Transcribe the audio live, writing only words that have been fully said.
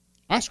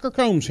Oscar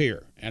Combs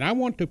here, and I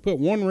want to put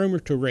one rumor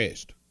to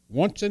rest,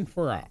 once and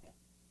for all.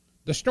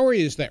 The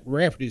story is that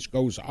Rafferty's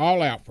goes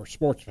all out for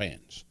sports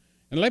fans.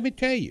 And let me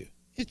tell you,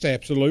 it's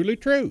absolutely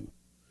true.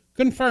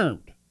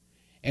 Confirmed.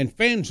 And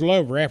fans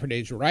love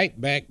Rafferty's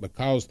right back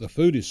because the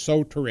food is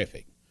so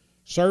terrific.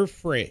 Serve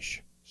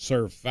fresh,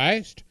 serve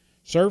fast,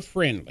 serve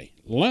friendly,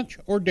 lunch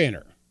or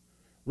dinner.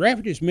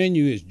 Rafferty's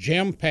menu is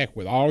jam-packed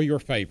with all your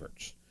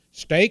favorites.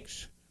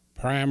 Steaks,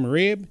 prime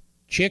rib,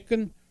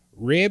 chicken,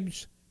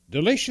 ribs,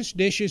 delicious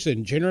dishes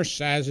in generous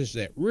sizes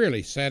that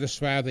really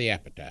satisfy the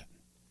appetite.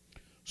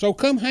 So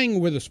come hang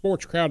with the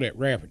sports crowd at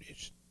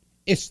Rafferty's.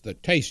 It's the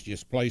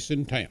tastiest place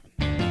in town.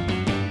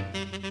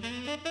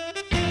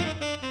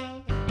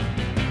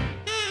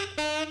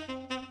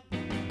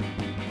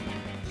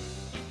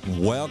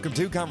 Welcome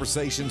to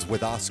Conversations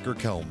with Oscar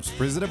Combs,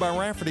 presented by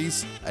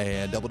Rafferty's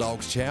and Double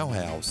Dogs Chow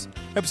House.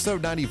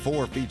 Episode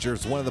 94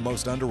 features one of the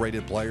most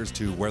underrated players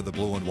to wear the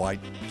blue and white,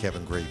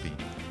 Kevin Grevey.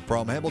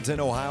 From Hamilton,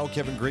 Ohio,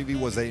 Kevin Grevey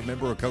was a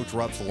member of Coach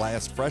Rupp's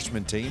last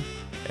freshman team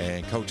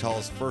and Coach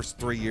Hall's first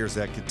 3 years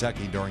at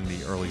Kentucky during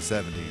the early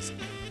 70s.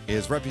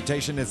 His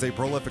reputation as a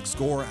prolific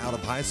scorer out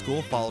of high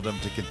school followed him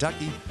to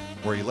Kentucky,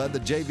 where he led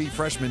the JV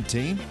freshman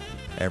team,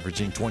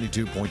 averaging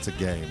 22 points a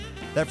game.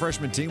 That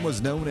freshman team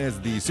was known as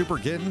the Super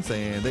Kittens,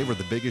 and they were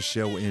the biggest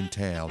show in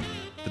town.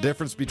 The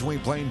difference between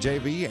playing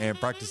JV and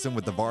practicing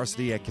with the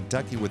varsity at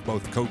Kentucky with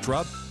both Coach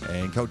Rupp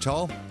and Coach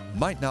Hall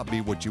might not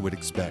be what you would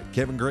expect.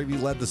 Kevin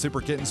Grevey led the Super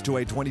Kittens to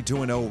a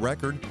 22-0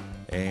 record,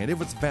 and it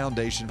was the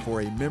foundation for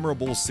a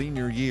memorable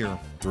senior year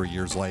 3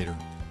 years later.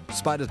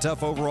 Despite a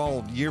tough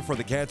overall year for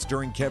the Cats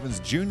during Kevin's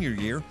junior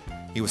year,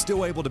 he was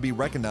still able to be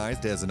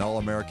recognized as an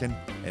All-American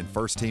and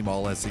first-team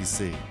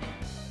All-SEC.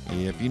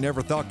 If you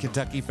never thought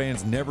Kentucky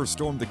fans never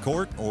stormed the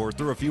court or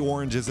threw a few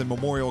oranges in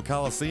Memorial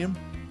Coliseum,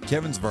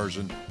 Kevin's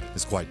version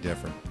is quite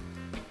different.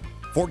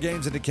 4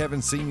 games into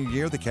Kevin's senior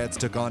year, the Cats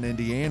took on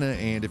Indiana,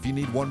 and if you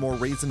need one more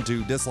reason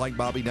to dislike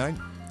Bobby Knight,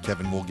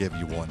 Kevin will give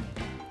you one.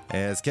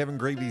 As Kevin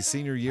Grevey's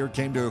senior year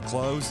came to a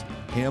close,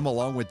 him,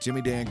 along with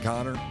Jimmy Dan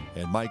Connor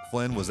and Mike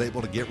Flynn, was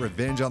able to get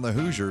revenge on the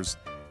Hoosiers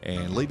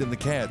and leading the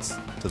Cats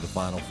to the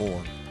Final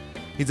Four.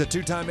 He's a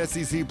 2-time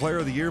SEC Player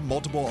of the Year,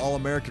 multiple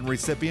All-American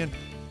recipient,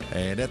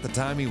 and at the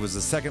time he was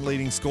the second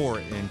leading scorer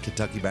in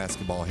Kentucky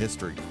basketball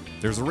history.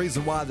 There's a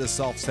reason why this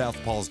soft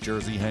Southpaws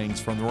jersey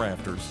hangs from the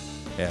rafters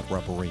at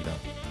Rupp Arena.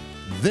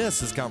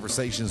 This is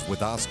Conversations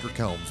with Oscar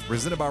Combs,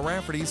 presented by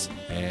Rafferty's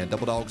and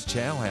Double Dogs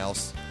Chow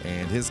House,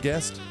 and his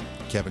guest,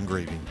 Kevin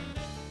Grevey.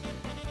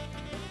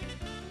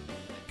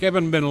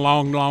 Kevin, been a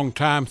long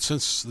time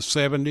since the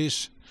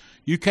 70s.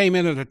 You came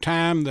in at a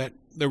time that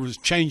there was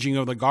changing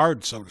of the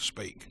guard, so to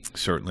speak.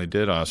 Certainly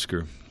did,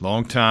 Oscar.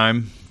 Long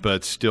time,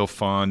 but still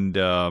fond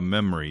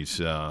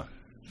memories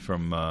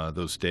from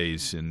those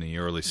days in the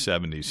early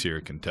 70s here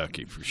at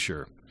Kentucky, for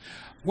sure.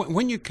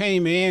 When you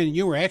came in,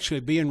 you were actually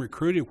being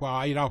recruited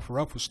while Adolph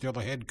Rupp was still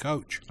the head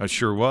coach. I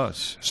sure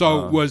was.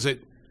 So was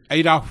it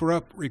Adolph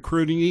Rupp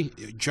recruiting you,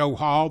 Joe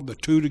Hall, the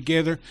two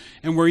together,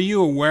 and were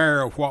you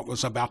aware of what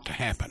was about to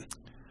happen?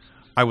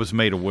 I was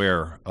made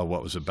aware of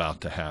what was about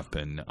to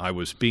happen. I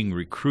was being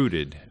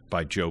recruited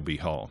by Joe B.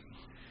 Hall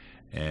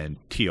and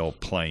T.L.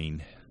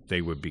 Plain. They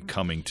would be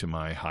coming to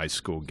my high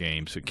school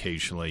games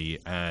occasionally,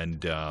 and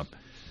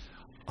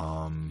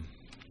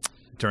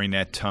during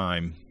that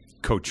time,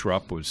 Coach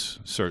Rupp was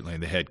certainly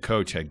the head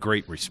coach. I had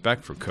great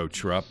respect for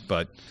Coach Rupp,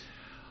 but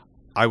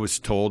I was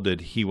told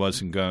that he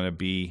wasn't going to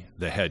be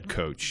the head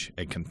coach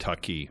at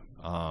Kentucky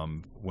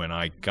when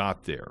I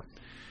got there.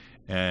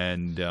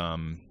 And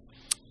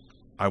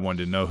I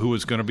wanted to know who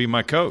was going to be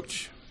my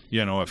coach.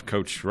 You know, if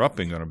Coach Rupp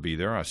ain't going to be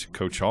there, I said,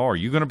 Coach Hall, are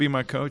you going to be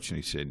my coach? And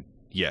he said,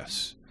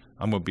 yes,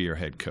 I'm going to be your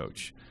head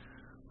coach.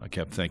 I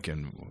kept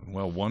thinking,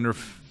 well, wonder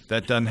if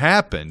that doesn't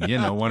happen. You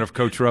know, wonder if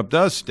Coach Rupp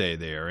does stay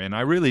there. And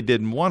I really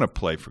didn't want to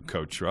play for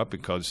Coach Rupp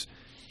because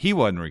he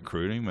wasn't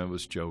recruiting. It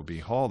was Joe B.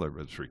 Hall that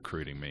was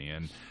recruiting me.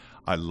 And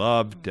I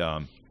loved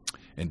and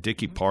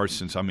Dickie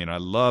Parsons. I mean, I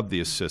loved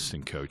the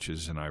assistant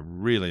coaches, and I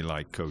really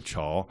liked Coach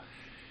Hall.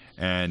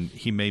 And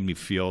he made me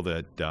feel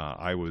that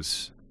I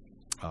was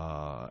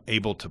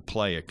able to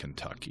play at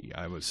Kentucky.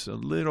 I was a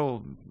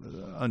little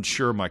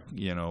unsure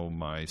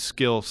my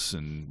skills,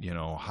 and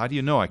how do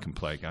you know I can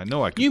play? I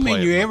know I can. You play.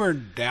 mean you ever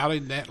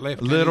doubted that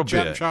left-handed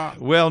jump shot?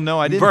 Well, no,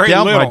 I didn't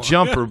doubt my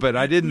jumper, but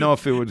I didn't know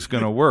if it was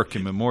going to work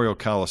in Memorial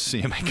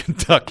Coliseum in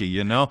Kentucky.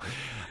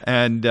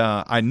 And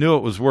I knew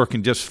it was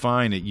working just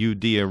fine at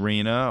UD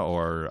Arena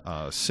or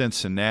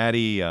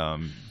Cincinnati,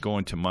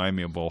 going to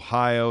Miami of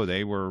Ohio.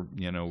 They were,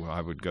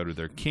 I would go to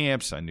their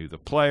camps. I knew the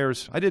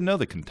players. I didn't know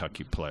the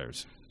Kentucky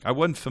players. I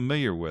wasn't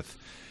familiar with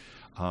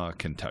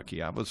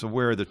Kentucky. I was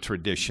aware of the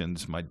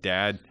traditions. My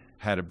dad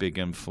had a big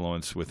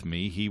influence with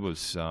me. He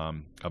was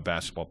a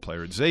basketball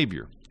player at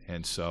Xavier.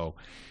 And so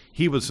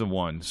he was the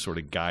one sort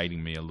of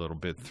guiding me a little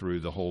bit through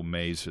the whole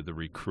maze of the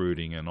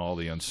recruiting and all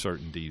the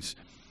uncertainties.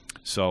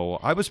 So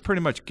I was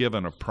pretty much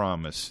given a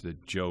promise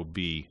that Joe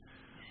B.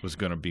 was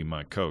going to be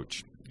my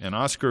coach. And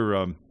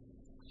Oscar,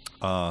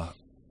 I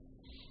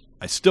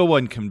still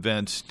wasn't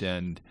convinced,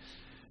 and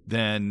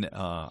then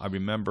I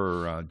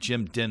remember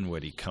Jim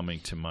Dinwiddie coming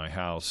to my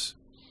house,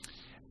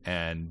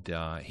 and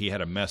he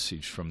had a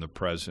message from the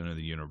president of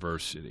the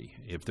university.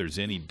 If there's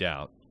any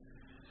doubt,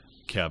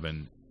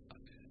 Kevin,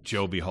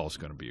 Joe B. Hall's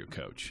going to be your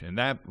coach. And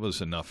that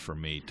was enough for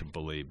me to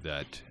believe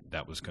that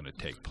that was going to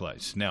take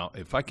place. Now,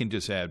 if I can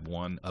just add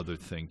one other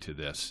thing to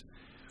this.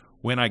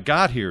 When I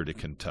got here to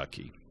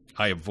Kentucky,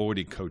 I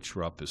avoided Coach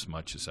Rupp as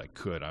much as I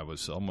could. I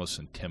was almost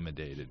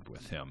intimidated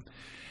with him.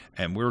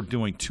 And we were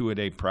doing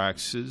two-a-day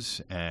practices.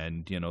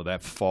 And,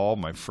 that fall,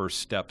 my first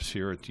steps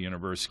here at the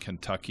University of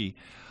Kentucky,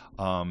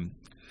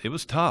 it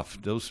was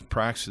tough. Those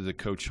practices that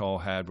Coach Hall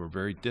had were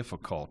very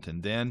difficult.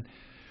 And then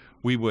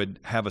we would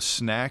have a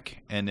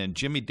snack, and then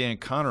Jimmy, Dan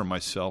Connor, and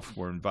myself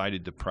were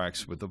invited to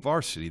practice with the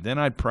varsity. Then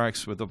I'd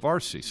practice with the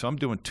varsity. So I'm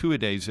doing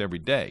two-a-days every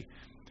day.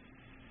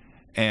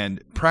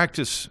 And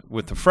practice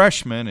with the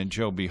freshmen and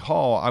Joe B.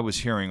 Hall, I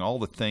was hearing all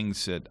the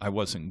things that I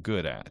wasn't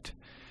good at.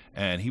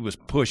 And he was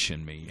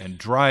pushing me and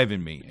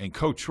driving me. And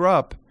Coach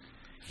Rupp,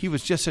 he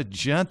was just a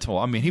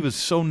gentle. He was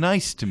so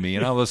nice to me.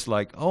 And I was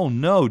like, oh,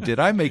 no, did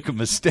I make a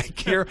mistake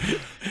here?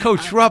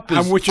 Coach Rupp is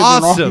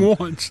awesome. The wrong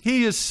ones.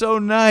 He is so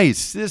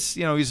nice.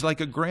 He's like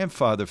a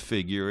grandfather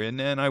figure. And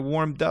then I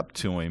warmed up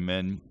to him.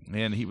 And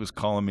he was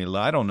calling me,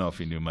 I don't know if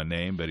he knew my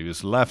name, but he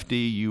was, Lefty,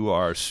 you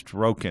are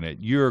stroking it.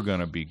 You're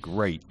going to be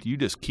great. You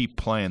just keep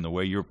playing the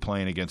way you're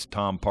playing against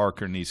Tom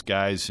Parker and these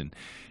guys. And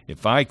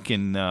if I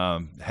can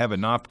have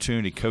an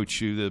opportunity to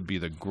coach you, that'll be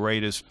the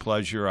greatest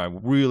pleasure. I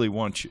really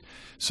want you.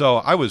 So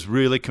I was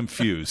really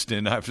confused,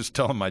 and I was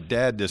telling my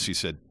dad this. He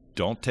said,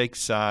 don't take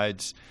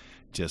sides.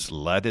 Just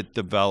let it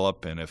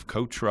develop, and if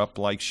Coach Rupp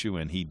likes you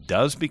and he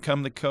does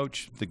become the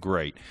coach,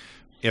 great.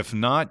 If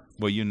not,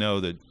 well, you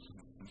know that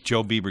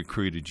Joe B.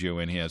 recruited you,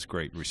 and he has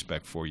great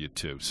respect for you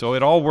too. So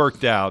it all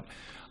worked out.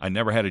 I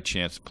never had a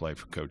chance to play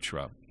for Coach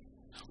Rupp.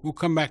 We'll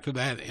come back to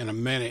that in a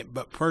minute,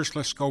 but first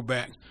let's go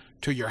back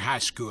to your high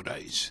school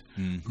days.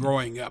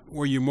 Growing up.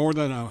 Were you more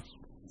than a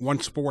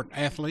one-sport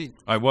athlete?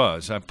 I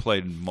was. I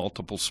played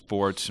multiple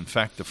sports. In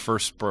fact, the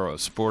first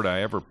sport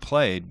I ever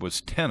played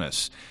was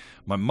tennis.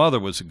 My mother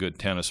was a good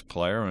tennis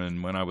player,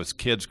 and when I was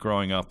kids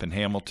growing up in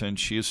Hamilton,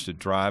 she used to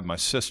drive my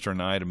sister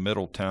and I to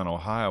Middletown,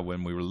 Ohio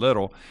when we were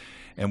little,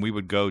 and we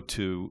would go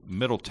to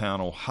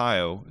Middletown,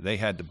 Ohio. They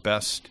had the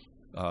best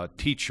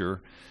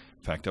teacher.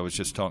 In fact, I was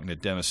just talking to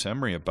Dennis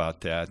Emery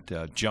about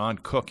that. John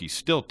Cook, he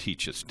still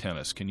teaches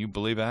tennis. Can you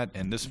believe that?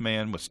 And this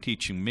man was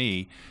teaching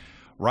me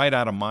right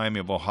out of Miami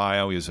of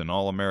Ohio. He was an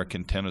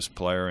All-American tennis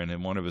player, and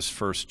in one of his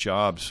first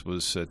jobs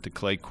was at the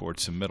clay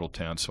courts in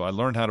Middletown. So I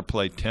learned how to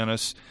play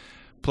tennis,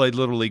 played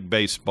Little League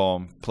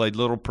baseball, played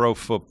little pro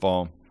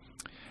football,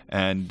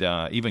 and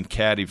even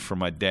caddied for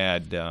my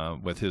dad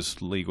with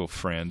his legal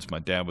friends. My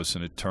dad was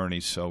an attorney,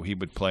 so he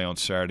would play on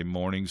Saturday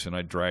mornings, and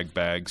I'd drag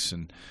bags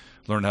and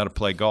learn how to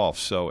play golf.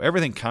 So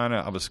everything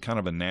I was kind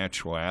of a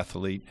natural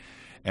athlete,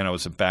 and I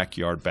was a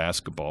backyard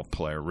basketball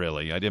player,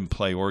 really. I didn't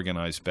play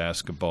organized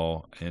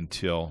basketball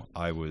until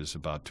I was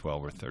about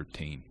 12 or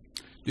 13.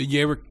 Did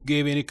you ever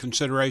give any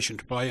consideration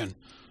to playing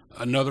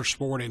another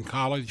sport in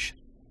college?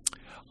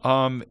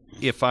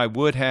 If I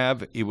would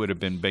have, it would have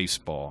been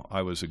baseball.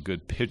 I was a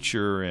good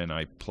pitcher, and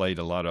I played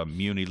a lot of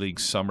Muni League,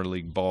 Summer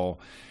League ball.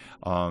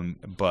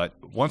 But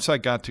once I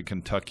got to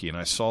Kentucky and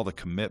I saw the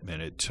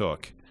commitment it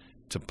took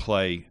to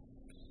play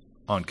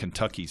on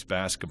Kentucky's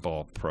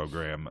basketball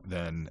program,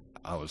 then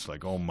I was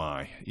like, oh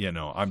my,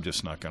 I'm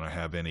just not going to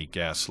have any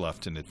gas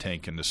left in the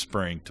tank in the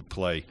spring to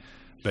play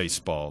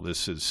baseball.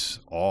 This is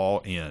all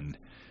in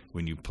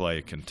when you play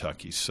at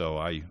Kentucky. So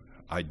I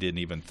didn't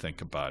even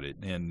think about it.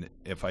 And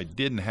if I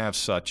didn't have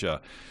such a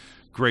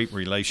great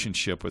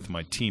relationship with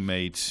my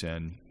teammates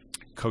and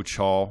Coach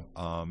Hall,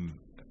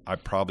 I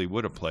probably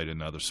would have played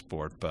another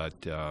sport.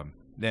 But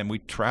then we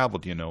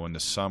traveled, in the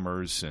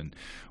summers, and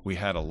we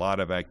had a lot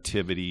of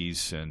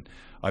activities, and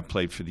I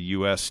played for the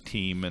U.S.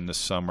 team in the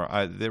summer.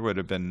 There would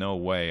have been no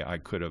way I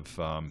could have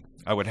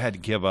I would have had to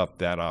give up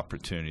that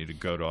opportunity to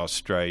go to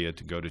Australia,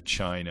 to go to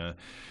China,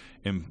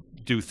 and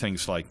do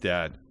things like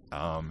that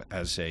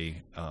as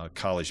a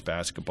college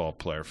basketball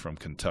player from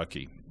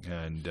Kentucky.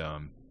 And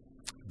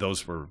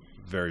those were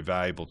very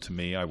valuable to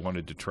me. I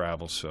wanted to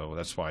travel, so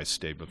that's why I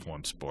stayed with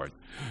one sport.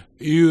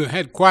 You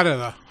had quite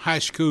a high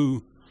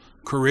school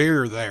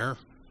career there.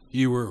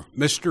 You were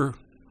Mr.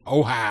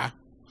 Ohio,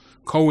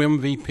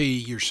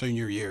 co-MVP your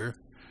senior year.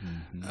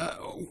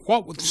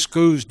 What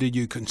schools did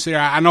you consider?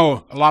 I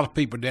know a lot of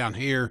people down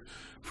here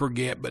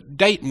forget, but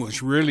Dayton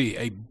was really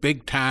a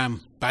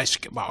big-time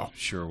basketball.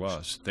 Sure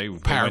was. They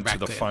went to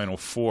the Final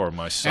Four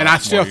my sophomore year. And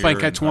I still think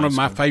that's one of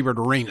my favorite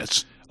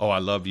arenas. Oh, I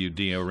love UD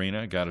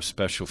Arena. Got a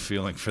special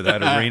feeling for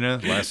that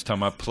arena. Last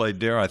time I played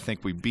there, I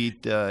think we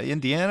beat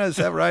Indiana. Is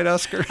that right,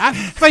 Oscar? I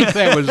think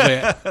that was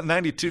it.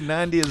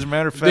 92-90, as a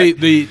matter of fact.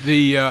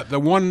 The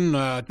one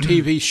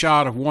TV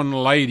shot of one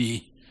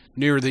lady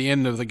near the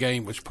end of the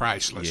game was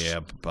priceless.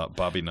 Yeah,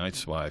 Bobby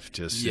Knight's wife,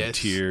 just in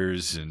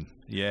tears. And,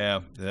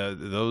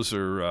 those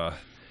are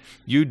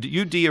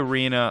UD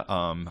Arena,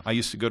 I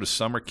used to go to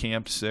summer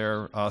camps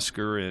there,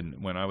 Oscar,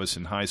 and when I was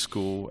in high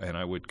school, and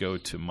I would go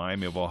to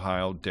Miami of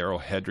Ohio. Darrell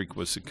Hedrick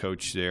was the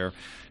coach there.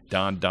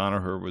 Don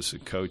Donaher was the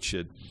coach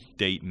at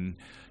Dayton.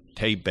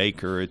 Tay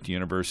Baker at the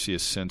University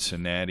of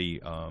Cincinnati.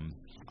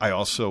 I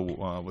also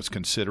was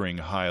considering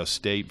Ohio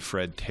State.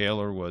 Fred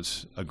Taylor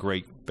was a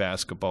great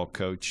basketball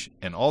coach.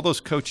 And all those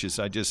coaches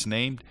I just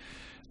named,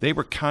 they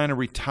were kind of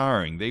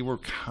retiring. They were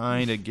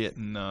kind of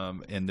getting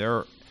in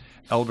their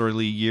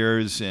elderly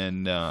years.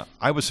 And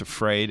I was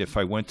afraid if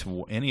I went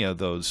to any of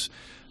those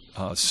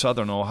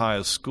Southern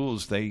Ohio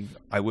schools,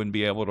 I wouldn't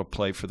be able to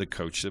play for the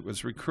coach that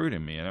was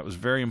recruiting me. And that was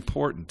very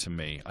important to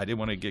me. I didn't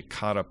want to get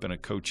caught up in a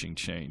coaching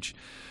change.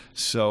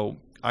 So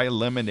I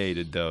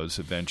eliminated those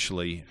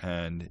eventually,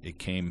 and it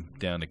came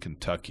down to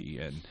Kentucky.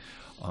 And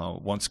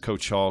once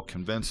Coach Hall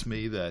convinced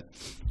me that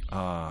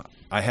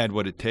I had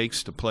what it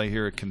takes to play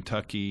here at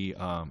Kentucky,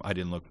 I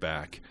didn't look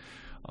back.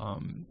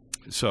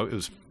 So it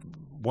was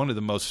one of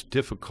the most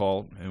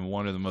difficult and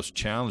one of the most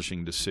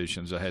challenging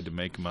decisions I had to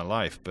make in my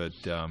life, but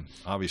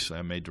obviously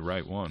I made the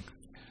right one.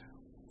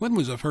 When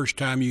was the first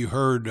time you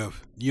heard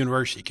of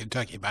University of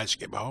Kentucky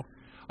basketball?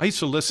 I used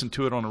to listen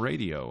to it on the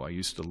radio. I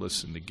used to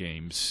listen to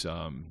games,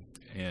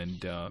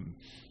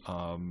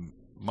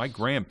 my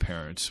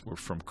grandparents were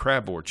from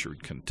Crab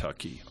Orchard,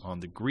 Kentucky, on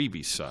the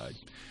Greevy side.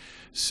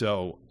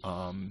 So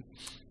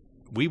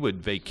we would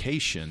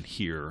vacation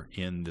here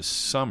in the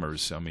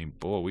summers. I mean,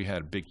 boy, we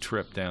had a big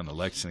trip down to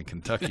Lexington,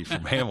 Kentucky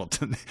from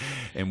Hamilton,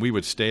 and we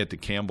would stay at the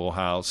Campbell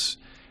House,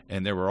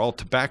 and there were all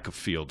tobacco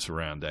fields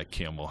around that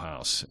Campbell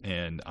House,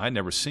 and I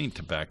never seen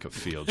tobacco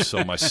fields.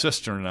 So my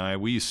sister and I,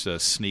 we used to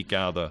sneak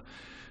out of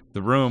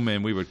the room,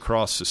 and we would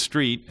cross the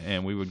street,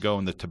 and we would go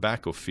in the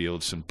tobacco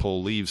fields and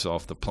pull leaves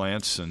off the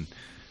plants and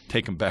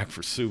take them back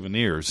for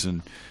souvenirs.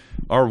 And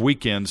our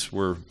weekends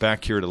were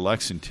back here to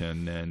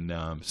Lexington,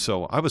 and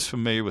so I was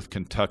familiar with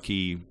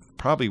Kentucky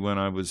probably when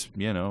I was,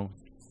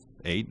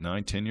 8,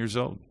 9, 10 years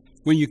old.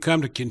 When you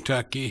come to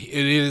Kentucky,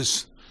 it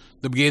is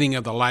the beginning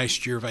of the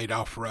last year of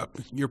Adolph Rupp.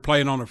 You're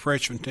playing on a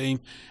freshman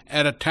team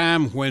at a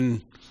time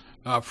when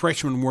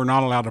freshmen were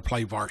not allowed to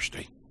play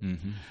varsity.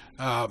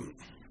 Mm-hmm.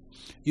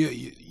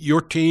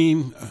 Your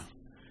team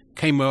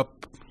came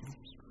up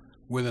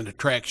with an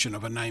attraction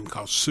of a name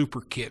called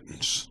Super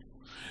Kittens.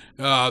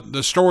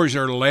 The stories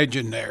are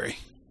legendary,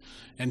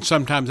 and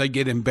sometimes they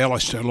get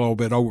embellished a little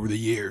bit over the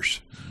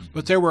years. Mm-hmm.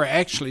 But there were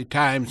actually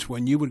times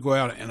when you would go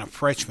out in a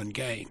freshman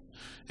game,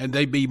 and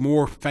there'd be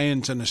more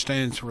fans in the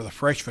stands for the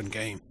freshman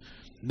game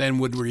than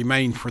would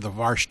remain for the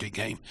varsity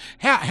game.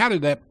 How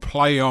did that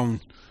play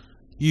on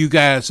you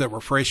guys that were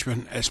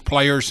freshmen as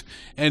players,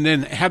 and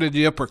then how did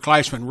the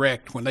upperclassmen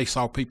react when they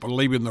saw people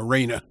leaving the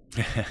arena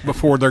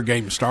before their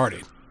game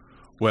started?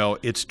 Well,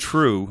 it's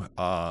true.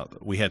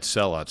 We had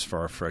sellouts for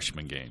our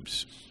freshman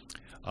games.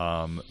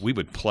 We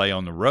would play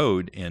on the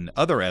road in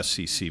other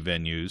SEC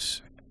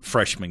venues,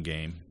 freshman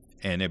game,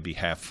 and it'd be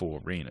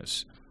half-full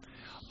arenas.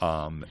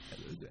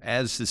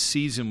 As the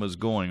season was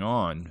going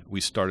on, we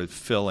started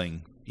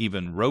filling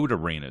even road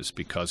arenas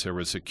because there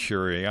was a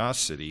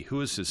curiosity.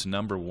 Who is this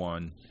number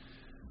one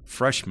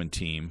freshman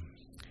team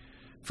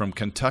from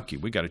Kentucky?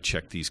 We got to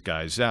check these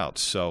guys out.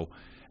 So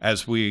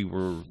as we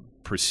were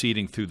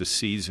proceeding through the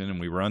season and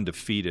we were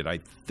undefeated, I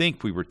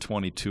think we were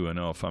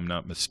 22-0 if I'm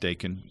not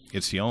mistaken.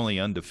 It's the only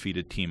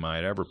undefeated team I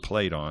had ever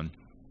played on,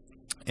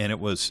 and it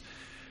was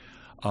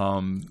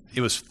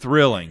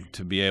thrilling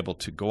to be able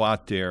to go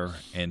out there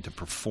and to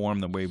perform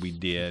the way we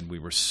did. We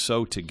were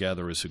so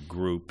together as a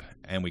group,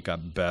 and we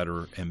got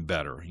better and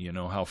better. You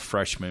know how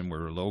freshmen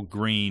were a little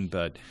green,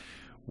 but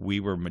we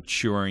were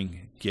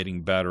maturing,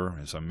 getting better.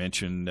 As I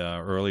mentioned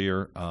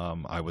earlier,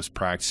 I was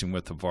practicing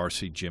with the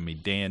varsity. Jimmy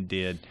Dan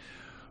did.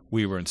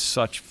 We were in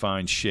such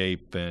fine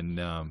shape, and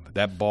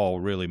that ball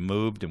really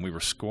moved, and we were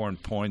scoring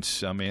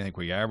points. I mean, I think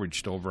we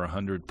averaged over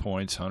 100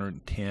 points,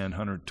 110,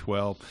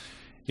 112.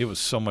 It was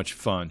so much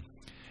fun.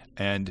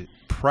 And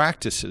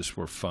practices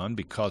were fun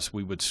because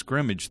we would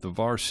scrimmage the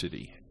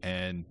varsity,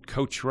 and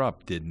Coach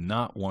Rupp did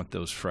not want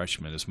those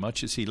freshmen, as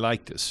much as he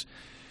liked us,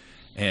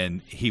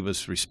 and he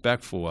was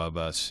respectful of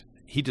us.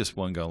 He just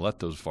wasn't going to let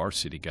those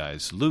varsity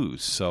guys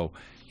lose. So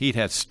he'd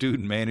had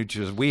student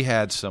managers. We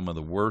had some of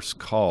the worst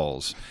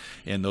calls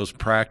in those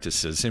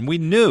practices, and we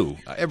knew,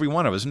 every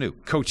one of us knew,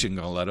 Coach isn't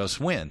going to let us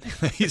win.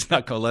 He's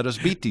not going to let us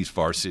beat these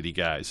varsity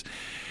guys.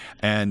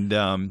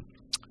 And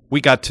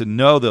we got to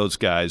know those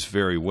guys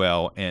very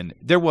well, and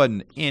there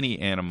wasn't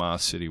any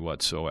animosity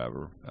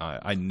whatsoever.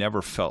 I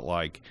never felt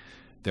like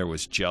there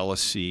was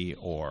jealousy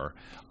or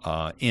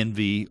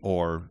envy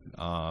or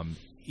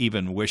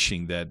even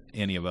wishing that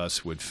any of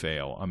us would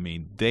fail. I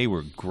mean, they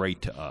were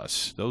great to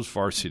us. Those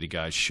varsity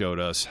guys showed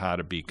us how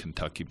to be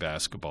Kentucky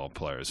basketball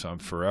players. I'm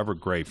forever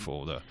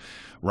grateful. The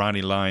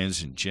Ronnie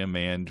Lyons and Jim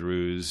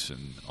Andrews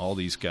and all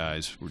these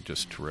guys were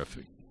just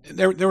terrific.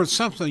 There was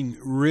something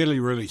really,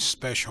 really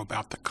special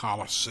about the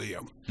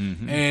Coliseum.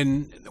 Mm-hmm.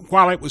 And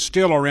while it was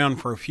still around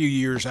for a few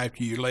years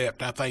after you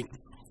left, I think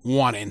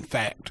one, in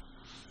fact,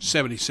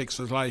 76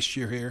 was last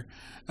year here,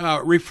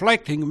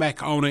 reflecting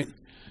back on it,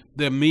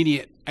 the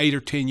immediate 8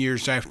 or 10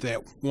 years after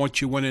that,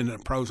 once you went into the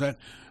pros,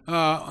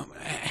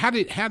 how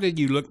did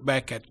you look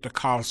back at the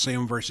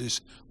Coliseum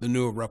versus the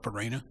new Rupp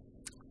Arena?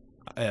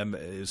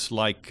 It's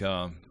like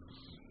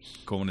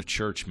going to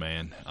church,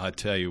 man. I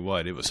tell you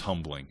what, it was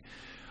humbling.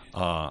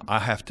 I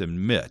have to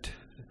admit,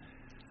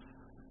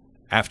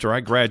 after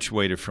I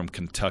graduated from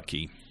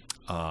Kentucky,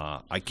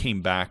 I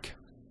came back.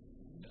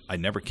 I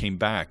never came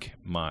back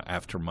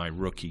after my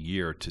rookie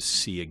year to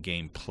see a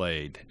game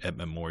played at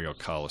Memorial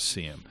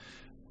Coliseum.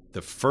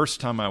 The first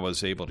time I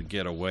was able to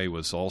get away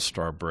was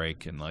All-Star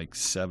break in like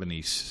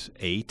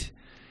 78.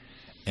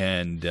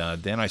 And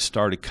then I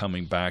started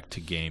coming back to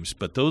games.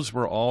 But those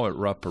were all at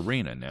Rupp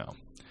Arena now.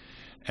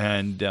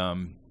 And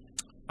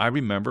I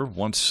remember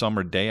one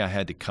summer day I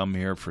had to come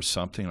here for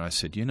something. And I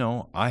said,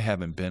 I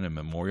haven't been in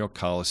Memorial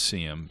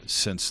Coliseum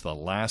since the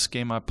last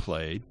game I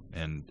played.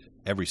 And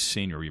every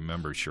senior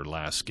remembers your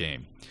last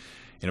game.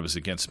 And it was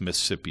against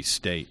Mississippi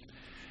State.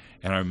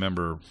 And I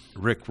remember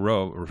Rick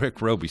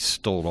Roby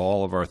stole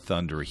all of our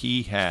thunder.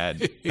 He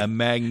had a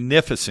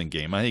magnificent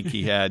game. I think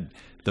he had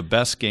the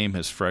best game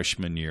his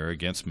freshman year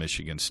against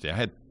Michigan State. I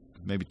had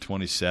maybe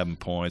 27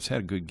 points, had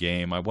a good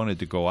game. I wanted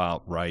to go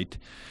out right,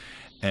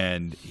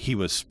 and he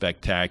was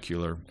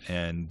spectacular.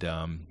 And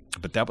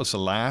but that was the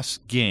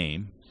last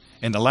game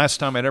and the last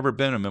time I'd ever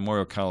been in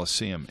Memorial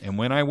Coliseum. And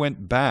when I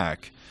went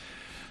back,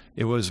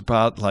 it was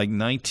about like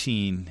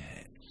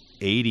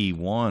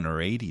 1981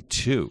 or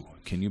 82.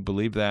 Can you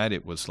believe that?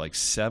 It was like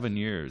 7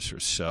 years or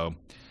so.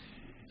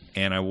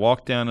 And I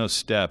walked down those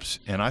steps,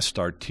 and I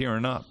started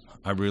tearing up.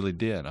 I really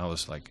did. I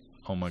was like,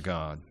 oh, my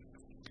God,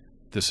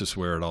 this is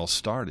where it all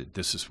started.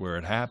 This is where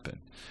it happened.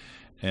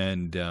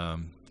 And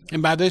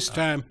by this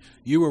time,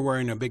 you were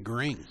wearing a big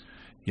ring.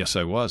 Yes,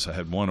 I was. I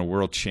had won a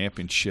world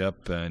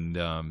championship, and,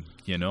 I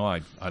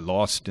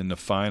lost in the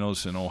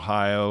finals in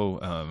Ohio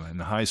in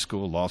high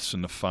school, lost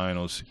in the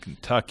finals in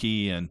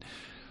Kentucky, and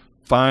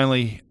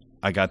finally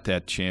I got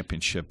that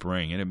championship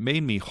ring, and it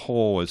made me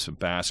whole as a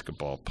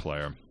basketball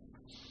player.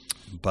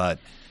 But,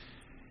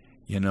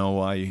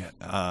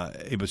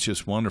 it was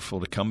just wonderful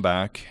to come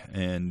back,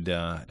 and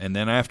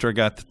then after I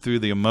got through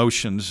the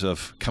emotions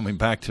of coming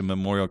back to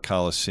Memorial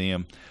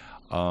Coliseum,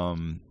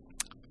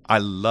 I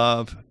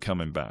love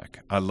coming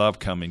back. I love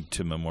coming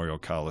to Memorial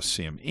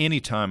Coliseum.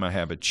 Anytime I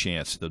have a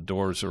chance, the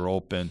doors are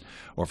open,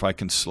 or if I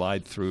can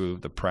slide through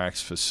the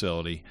practice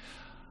facility,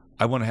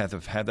 I want to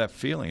have had that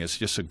feeling. It's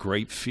just a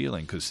great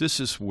feeling, because this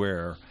is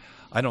where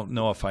I don't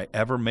know if I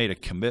ever made a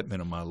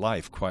commitment in my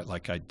life quite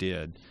like I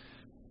did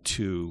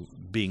to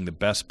being the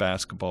best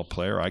basketball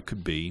player I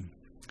could be,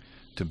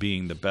 to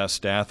being the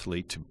best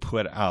athlete, to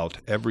put out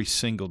every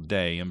single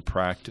day in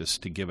practice,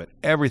 to give it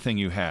everything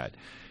you had.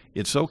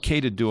 It's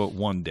okay to do it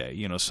one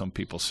day. Some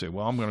people say,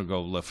 well, I'm going to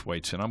go lift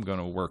weights and I'm going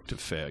to work to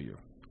failure.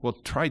 Well,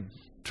 try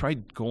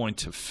going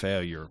to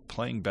failure,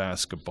 playing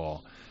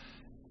basketball,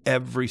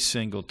 every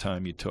single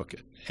time you took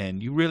it.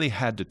 And you really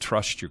had to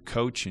trust your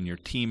coach and your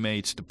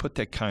teammates to put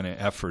that kind of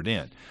effort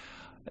in.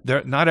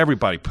 Not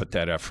everybody put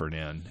that effort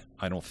in,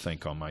 I don't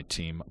think, on my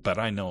team, but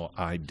I know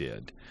I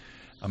did.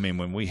 I mean,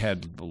 when we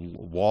had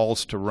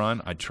walls to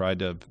run, I tried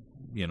to,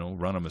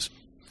 run them as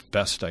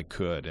best I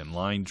could, and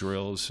line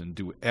drills, and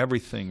do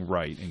everything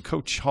right. And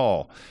Coach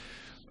Hall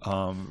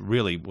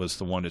really was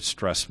the one that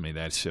stressed me.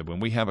 That said, when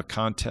we have a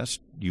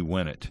contest, you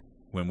win it.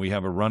 When we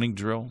have a running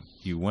drill,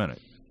 you win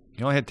it.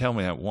 He only had to tell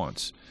me that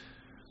once.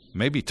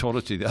 Maybe he told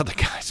it to the other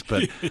guys,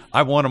 but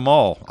I won them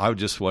all. I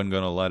just wasn't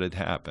going to let it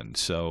happen.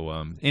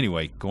 So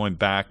anyway, going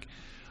back,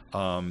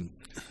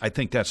 I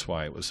think that's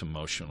why it was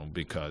emotional,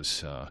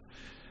 because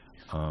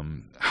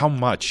how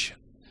much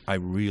I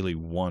really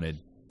wanted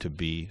to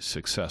be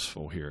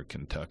successful here at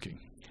Kentucky.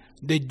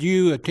 Did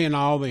you attend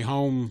all the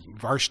home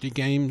varsity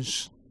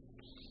games?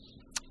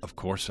 Of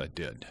course I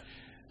did.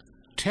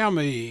 Tell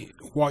me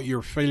what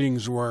your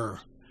feelings were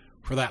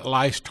for that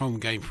last home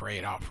game for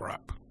Adolph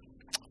Rupp.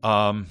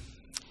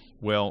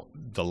 Well,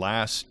 the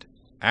last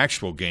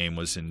actual game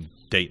was in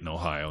Dayton,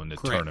 Ohio, in the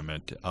Correct.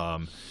 tournament.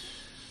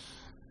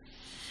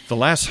 The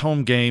last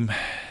home game,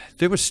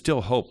 there was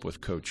still hope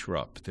with Coach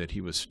Rupp that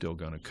he was still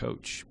going to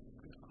coach.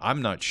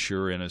 I'm not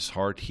sure in his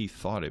heart he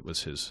thought it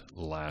was his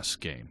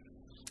last game.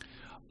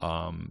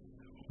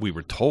 We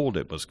were told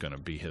it was going to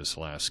be his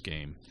last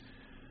game,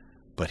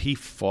 but he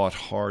fought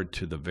hard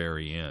to the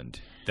very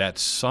end. That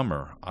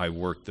summer, I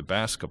worked the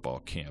basketball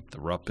camp, the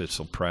Rupp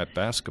Itzel Pratt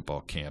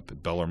basketball camp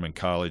at Bellarmine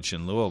College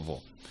in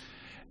Louisville.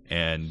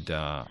 And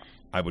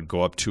I would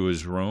go up to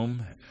his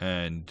room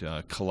and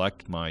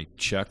collect my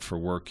check for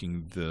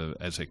working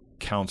as a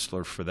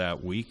counselor for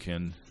that week.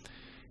 And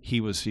he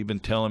was even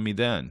telling me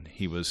then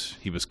he was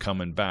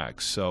coming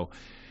back. So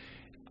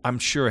I'm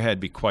sure it had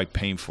to be quite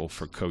painful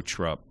for Coach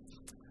Rupp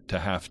to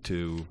have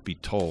to be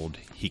told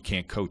he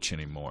can't coach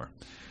anymore.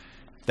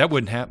 That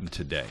wouldn't happen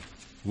today.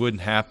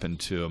 Wouldn't happen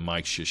to a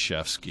Mike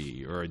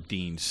Krzyzewski or a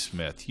Dean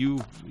Smith.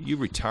 You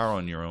retire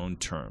on your own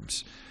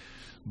terms.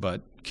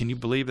 But can you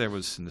believe there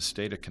was in the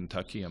state of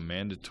Kentucky a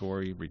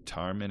mandatory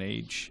retirement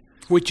age?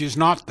 Which is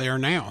not there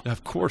now.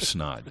 Of course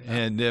not.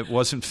 And it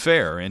wasn't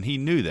fair, and he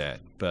knew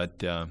that.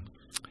 But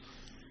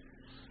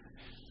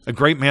a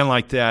great man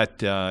like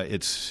that,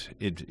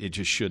 it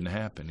just shouldn't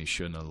happen. He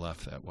shouldn't have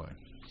left that way.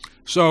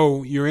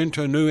 So you're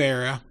into a new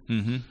era.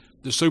 Mm-hmm.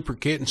 The Super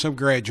Kittens have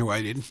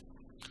graduated.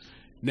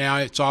 Now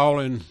it's all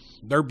in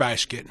their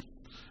basket.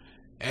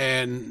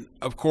 And,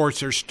 of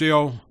course, there's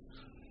still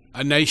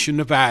a nation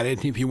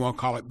divided, if you want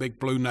to call it Big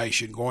Blue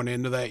Nation, going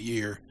into that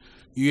year.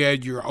 You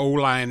had your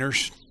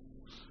O-liners,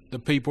 the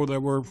people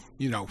that were,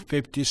 50s,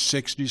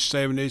 60s,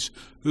 70s,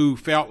 who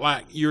felt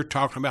like you're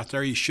talking about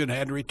there, you should have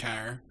had to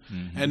retire.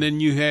 Mm-hmm. And then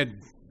you had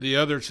the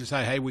others that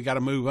say, hey, we got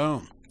to move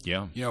on.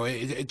 Yeah.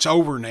 It's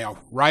over now.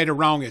 Right or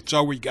wrong, it's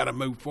over. You got to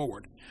move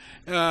forward.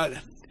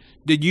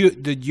 Did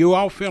you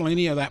all feel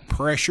any of that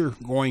pressure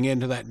going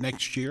into that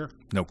next year?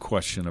 No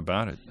question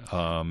about it.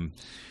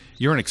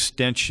 You're an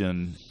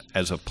extension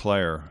as a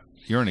player.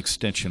 You're an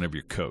extension of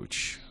your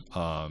coach.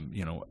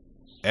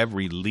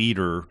 Every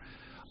leader,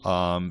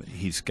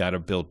 he's got to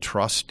build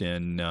trust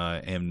in.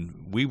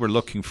 And we were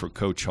looking for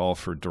Coach Hall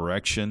for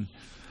direction.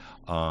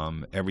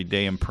 Every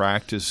day in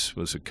practice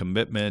was a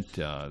commitment.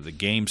 The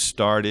game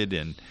started,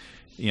 and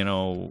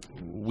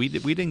we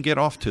didn't get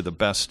off to the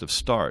best of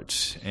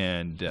starts,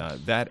 and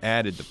that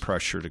added the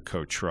pressure to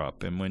Coach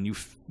Rupp. And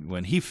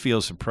when he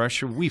feels the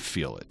pressure, we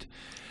feel it.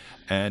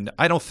 And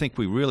I don't think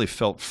we really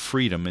felt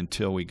freedom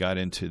until we got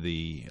into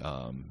the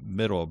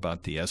middle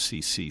about the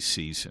SEC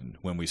season,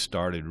 when we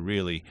started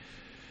really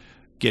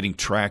getting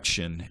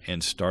traction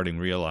and starting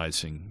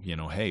realizing,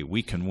 hey,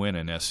 we can win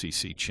an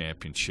SEC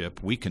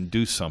championship. We can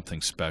do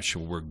something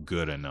special. We're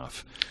good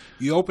enough.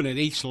 You opened at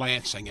East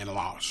Lansing and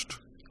lost.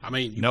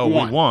 We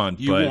won,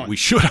 but we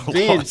should have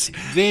lost.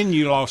 Then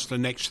you lost the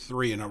next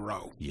 3 in a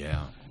row.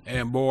 Yeah.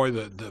 And, boy,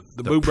 the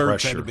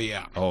Bluebirds had to be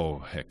out. Oh,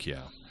 heck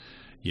yeah.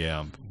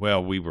 Yeah.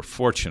 Well, we were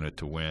fortunate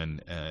to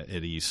win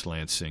at East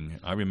Lansing.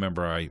 I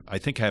remember I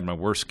think I had my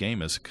worst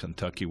game as a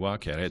Kentucky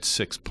Wildcat. I had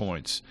 6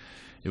 points.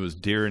 It was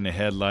deer in the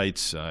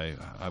headlights. I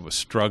was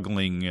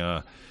struggling.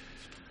 I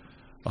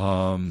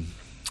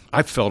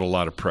felt a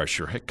lot of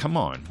pressure. Hey, come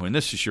on. When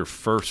this is your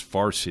first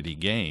varsity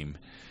game,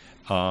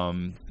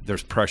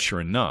 there's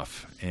pressure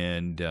enough.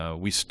 And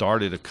we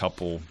started a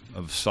couple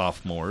of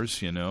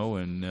sophomores,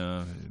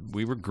 and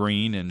we were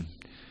green, and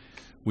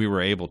we were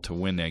able to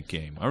win that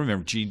game. I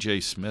remember G.J.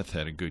 Smith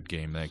had a good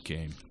game that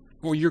game.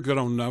 Well, you're good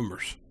on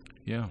numbers.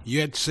 Yeah. You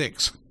had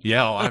 6.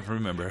 Yeah, I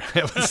remember.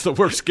 It was the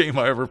worst game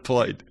I ever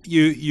played.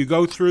 You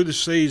go through the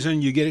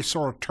season, you get it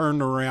sort of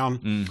turned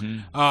around. Mm-hmm.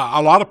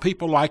 A lot of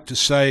people like to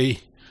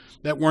say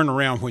that weren't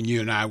around when you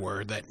and I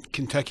were, that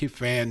Kentucky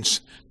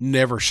fans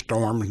never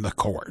stormed the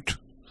court.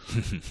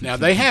 Now,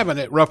 they haven't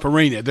at Rupp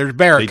Arena. There's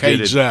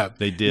barricades up.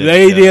 They did.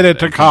 They did at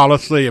the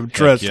Coliseum,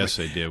 trust me. Yes,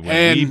 they did.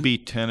 When we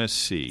beat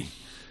Tennessee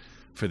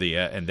for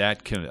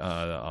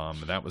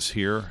that was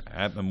here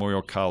at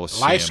Memorial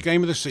Coliseum. Last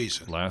game of the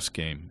season. Last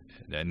game.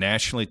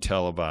 Nationally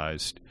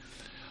televised.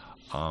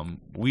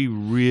 We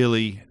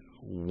really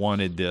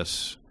wanted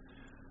this,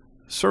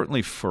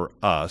 certainly for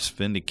us,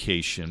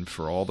 vindication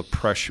for all the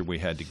pressure we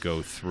had to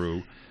go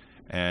through,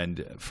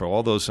 and for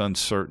all those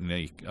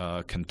uncertainty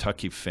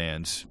Kentucky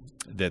fans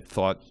that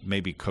thought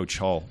maybe Coach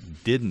Hall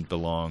didn't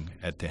belong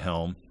at the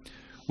helm.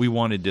 We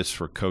wanted this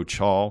for Coach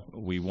Hall.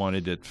 We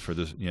wanted it for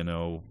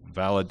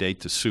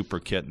validate the Super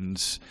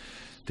Kittens,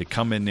 to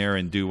come in there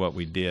and do what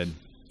we did.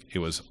 It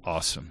was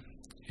awesome.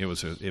 It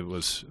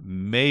was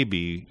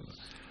maybe,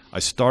 I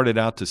started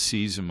out the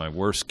season my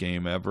worst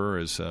game ever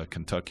as a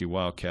Kentucky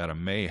Wildcat. I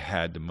may have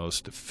had the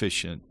most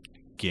efficient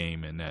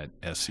game in that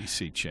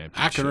SEC championship.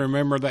 I can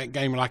remember that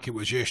game like it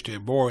was yesterday.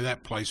 Boy,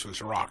 that place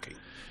was rocking.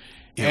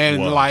 It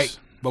was. Like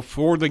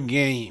before the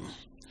game,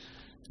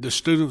 the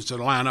students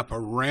would line up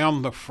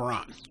around the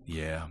front.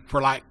 Yeah.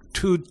 For like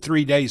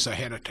 2-3 days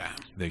ahead of time.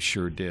 They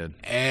sure did.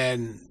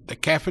 And the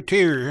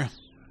cafeteria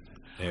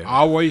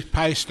always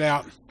passed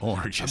out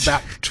oranges,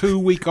 about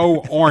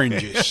 2-week-old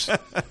oranges.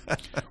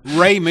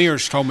 Ray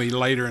Mears told me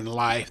later in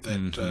life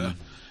that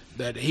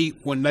that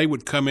when they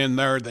would come in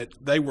there, that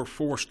they were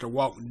forced to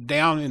walk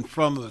down in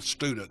front of the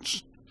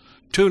students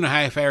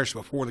 2.5 hours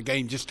before the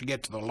game just to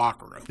get to the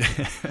locker room.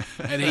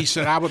 And he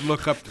said, I would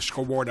look up the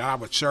scoreboard and I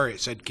would say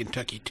it said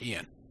Kentucky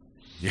 10.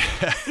 Yeah,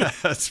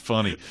 that's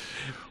funny.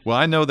 Well,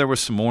 I know there were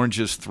some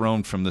oranges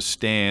thrown from the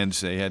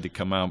stands. They had to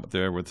come out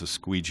there with the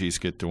squeegees,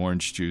 get the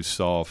orange juice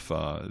off.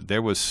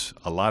 There was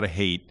a lot of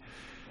hate.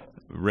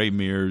 Ray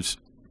Mears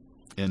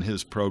and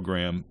his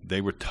program, they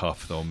were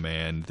tough, though,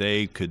 man.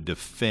 They could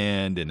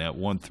defend in that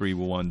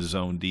 1-3-1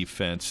 zone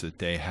defense that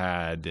they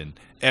had, and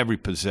every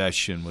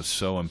possession was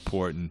so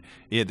important.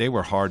 Yeah, they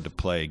were hard to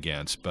play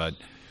against, but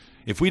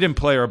if we didn't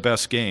play our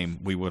best game,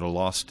 we would have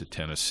lost to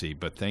Tennessee.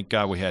 But thank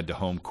God we had the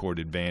home court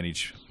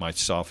advantage my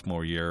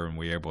sophomore year, and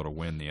we were able to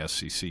win the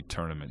SEC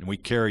tournament. And we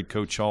carried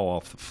Coach Hall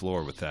off the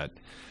floor with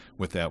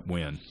that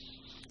win.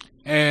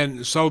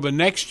 And so the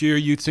next year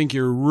you think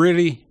you're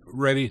really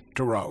ready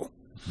to roll.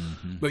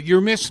 Mm-hmm. But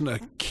you're missing a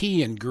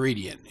key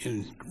ingredient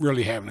in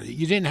really having it.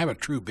 You didn't have a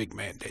true big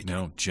man, did you?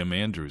 No, Jim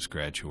Andrews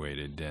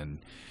graduated, and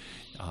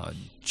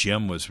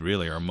Jim was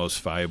really our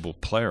most valuable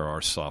player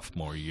our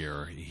sophomore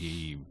year.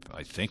 He,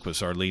 I think,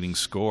 was our leading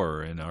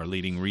scorer and our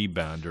leading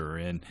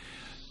rebounder. And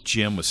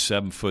Jim was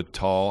 7 foot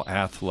tall,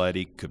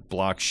 athletic, could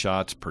block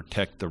shots,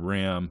 protect the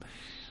rim.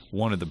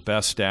 One of the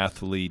best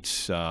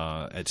athletes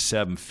at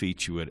 7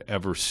 feet you would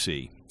ever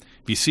see.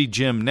 If you see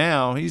Jim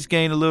now, he's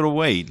gained a little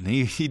weight.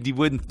 He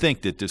wouldn't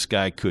think that this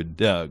guy could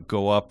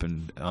go up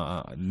and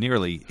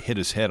nearly hit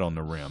his head on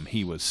the rim.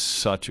 He was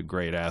such a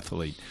great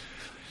athlete.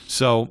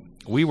 So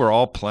we were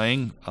all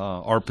playing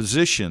our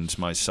positions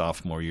my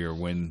sophomore year.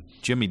 When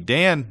Jim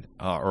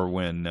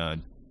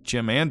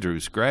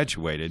Andrews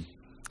graduated,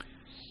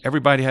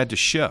 everybody had to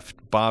shift.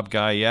 Bob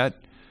Guyette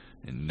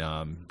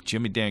and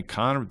Jimmy Dan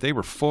Connor, they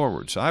were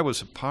forwards. I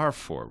was a power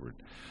forward.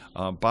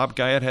 Bob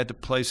Guyette had to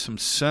play some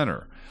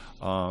center.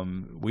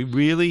 We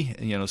really,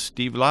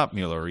 Steve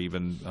Lottmuller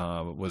even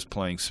was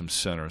playing some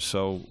center.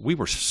 So we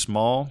were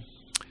small.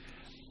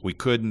 We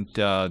couldn't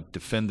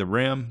defend the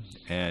rim,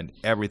 and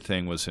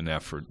everything was an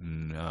effort.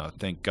 And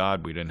thank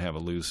God we didn't have a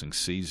losing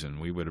season.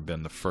 We would have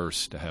been the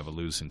first to have a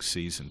losing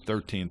season.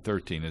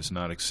 13-13 is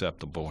not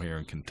acceptable here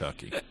in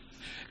Kentucky.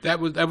 That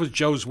was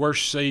Joe's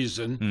worst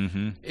season.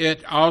 Mm-hmm.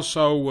 It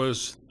also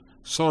was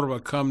sort of a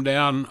come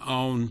down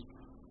on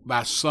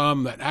by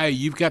some that, hey,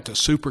 you've got the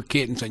Super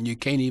Kittens and you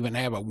can't even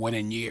have a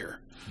winning year.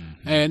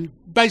 Mm-hmm. And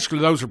basically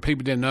those are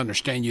people who didn't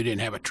understand you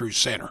didn't have a true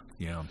center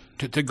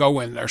to go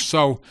in there.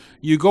 So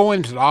you go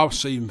into the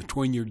offseason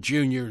between your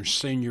junior and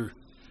senior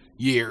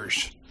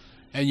years,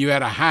 and you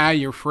had a high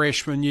your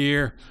freshman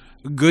year,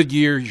 a good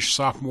year your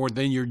sophomore,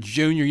 then your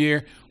junior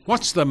year.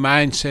 What's the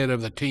mindset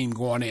of the team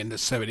going into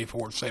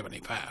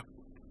 74-75?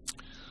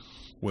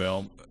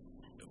 Well,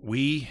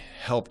 we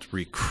helped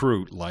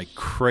recruit like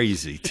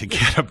crazy to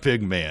get a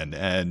big man,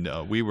 and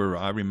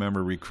I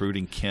remember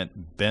recruiting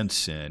Kent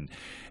Benson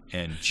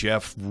and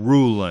Jeff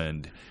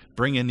Ruland,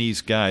 bringing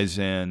these guys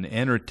in,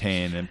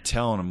 entertaining them,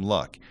 telling them,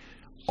 look,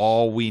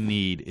 all we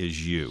need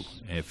is you.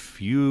 If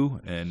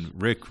you and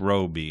Rick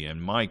Roby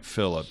and Mike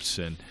Phillips,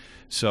 and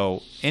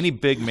so any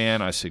big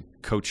man, I said,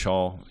 Coach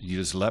Hall, you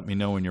just let me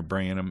know when you're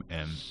bringing them,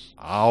 and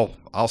I'll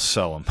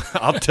sell them.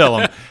 I'll tell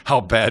them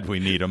how bad we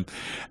need them.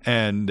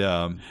 And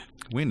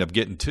we ended up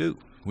getting 2.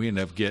 We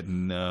ended up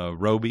getting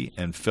Roby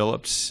and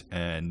Phillips,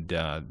 and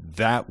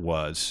that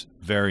was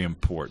very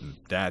important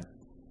that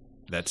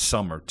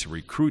summer to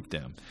recruit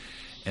them.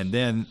 And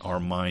then our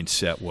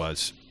mindset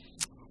was,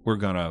 we're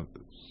gonna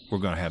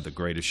have the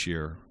greatest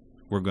year.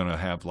 We're going to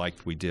have like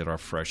we did our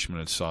freshman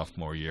and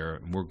sophomore year,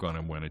 and we're going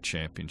to win a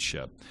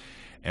championship.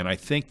 And I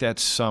think that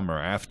summer,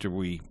 after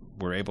we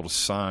were able to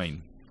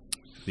sign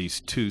these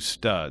 2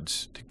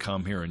 studs to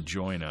come here and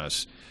join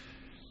us,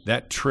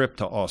 that trip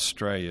to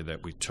Australia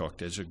that we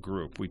took as a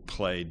group, we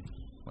played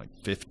like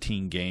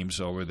 15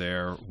 games over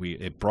there.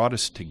 It brought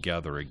us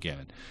together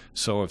again.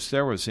 So if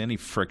there was any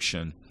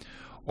friction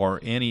or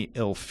any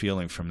ill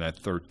feeling from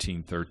that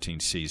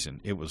 13-13 season,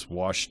 it was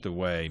washed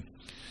away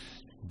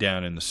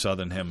down in the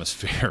Southern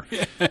Hemisphere,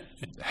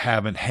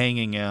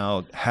 hanging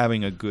out,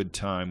 having a good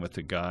time with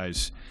the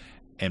guys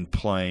and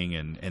playing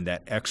and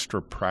that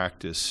extra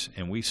practice.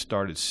 And we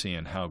started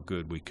seeing how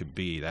good we could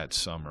be that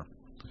summer.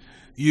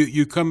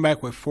 You come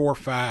back with 4 or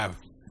 5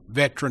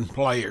 veteran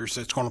players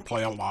that's going to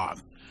play a lot.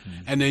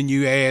 Mm-hmm. And then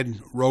you add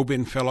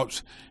Robin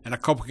Phillips and a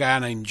couple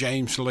guys named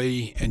James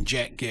Lee and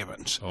Jack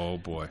Givens. Oh,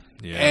 boy.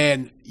 Yeah.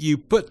 And you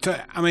put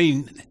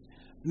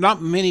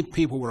not many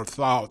people would have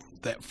thought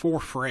that 4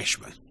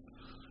 freshmen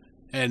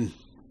and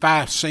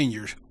 5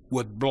 seniors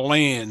would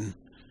blend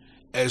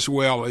as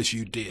well as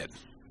you did.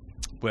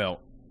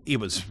 Well, it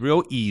was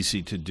real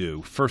easy to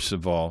do. First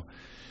of all,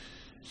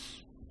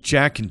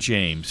 Jack and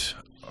James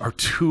are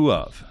 2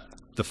 of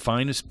the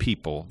finest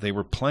people. They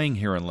were playing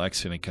here in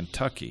Lexington,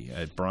 Kentucky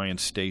at Bryan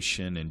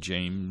Station, and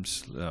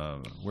James,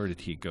 where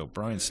did he go?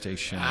 Bryan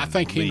Station. I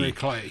think Lee. Henry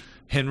Clay.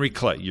 Henry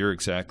Clay, you're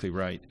exactly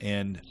right.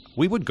 And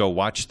we would go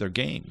watch their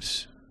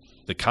games.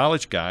 The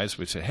college guys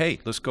would say, hey,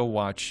 let's go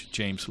watch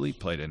James Lee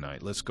play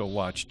tonight. Let's go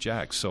watch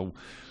Jack. So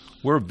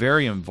we're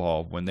very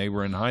involved when they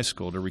were in high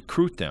school to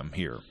recruit them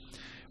here.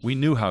 We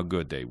knew how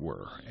good they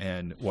were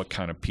and what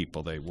kind of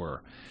people they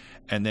were.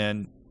 And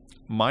then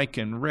Mike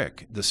and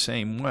Rick, the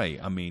same way.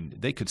 I mean,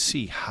 they could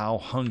see how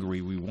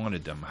hungry we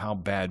wanted them, how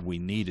bad we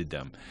needed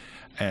them.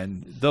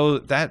 And though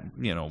that,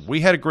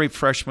 we had a great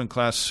freshman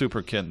class,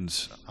 Super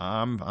Kittens.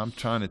 I'm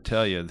trying to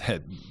tell you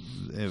that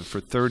for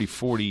 30,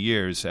 40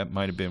 years, that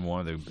might have been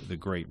one of the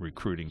great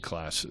recruiting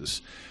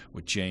classes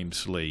with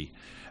James Lee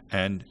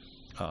and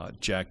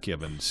Jack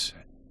Givens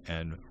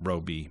and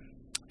Roby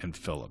and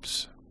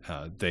Phillips.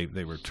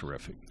 They were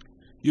terrific.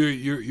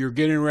 You're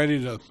getting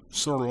ready to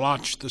sort of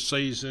launch the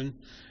season.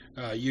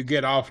 You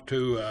get off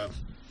to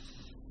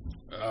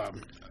a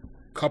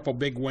couple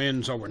big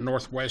wins over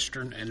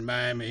Northwestern and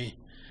Miami,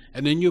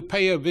 and then you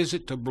pay a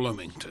visit to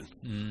Bloomington.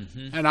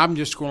 Mm-hmm. And I'm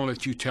just going to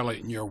let you tell it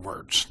in your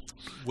words.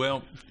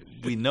 Well,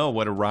 we know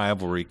what a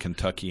rivalry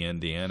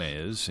Kentucky-Indiana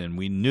is, and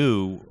we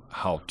knew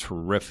how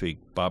terrific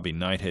Bobby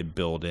Knight had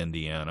built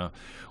Indiana.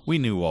 We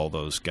knew all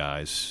those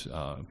guys.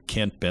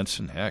 Kent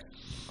Benson, heck,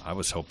 I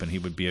was hoping he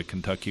would be a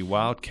Kentucky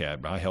Wildcat.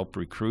 I helped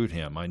recruit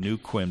him. I knew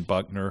Quinn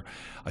Buckner.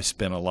 I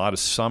spent a lot of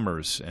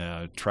summers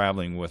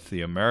traveling with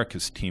the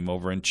Americas team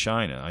over in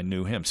China. I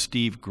knew him.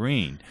 Steve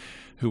Green,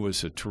 who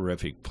was a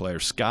terrific player.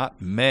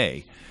 Scott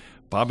May.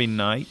 Bobby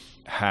Knight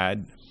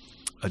had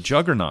a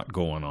juggernaut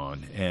going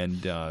on,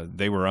 and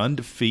they were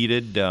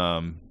undefeated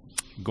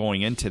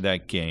going into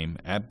that game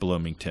at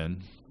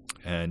Bloomington.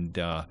 And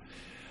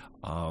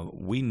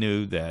we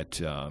knew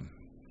that,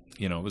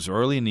 it was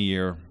early in the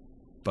year,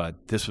 but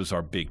this was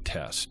our big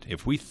test.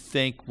 If we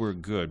think we're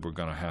good, we're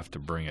going to have to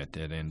bring it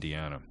at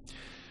Indiana.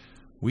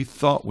 We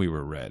thought we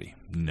were ready.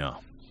 No.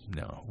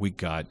 We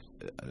got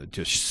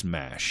just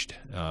smashed.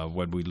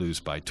 When we lose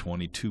by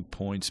 22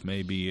 points,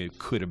 maybe it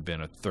could have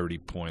been a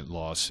 30-point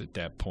loss at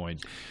that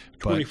point.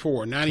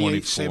 24,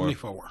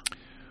 98-74.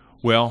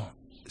 Well,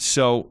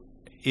 so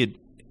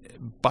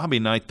Bobby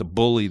Knight, the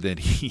bully that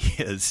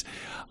he is,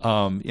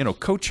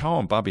 Coach Hall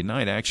and Bobby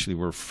Knight actually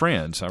were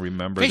friends. I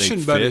remember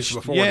fishing buddies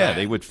before that. Yeah,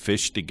 they would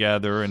fish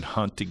together and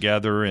hunt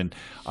together. And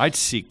I'd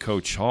see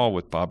Coach Hall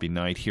with Bobby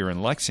Knight here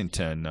in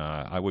Lexington.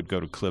 I would go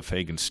to Cliff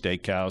Hagen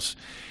Steakhouse,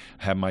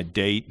 have my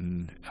date,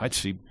 and I'd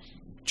see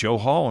Joe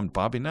Hall and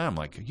Bobby Knight. I'm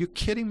like, are you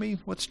kidding me?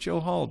 What's Joe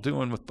Hall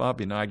doing with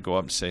Bobby Knight? I'd go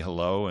up and say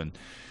hello. And,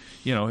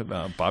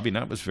 Bobby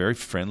Knight was very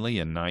friendly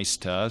and nice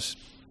to us.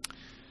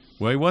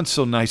 Well, he wasn't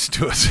so nice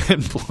to us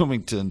in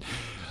Bloomington.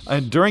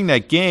 And during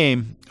that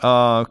game,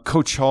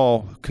 Coach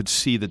Hall could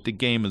see that the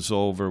game is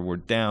over. We're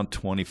down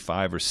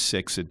 25 or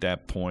 6 at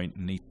that point,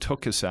 and he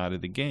took us out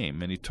of the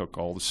game, and he took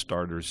all the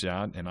starters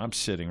out, and I'm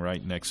sitting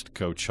right next to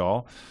Coach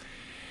Hall.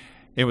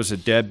 It was a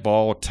dead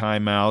ball, a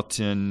timeout,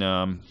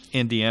 and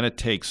Indiana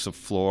takes the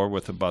floor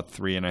with about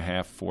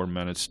 3.5, 4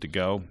 minutes to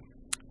go,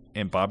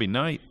 and Bobby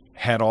Knight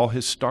had all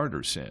his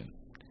starters in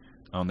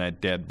on that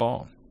dead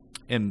ball.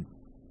 And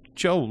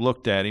Joe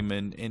looked at him,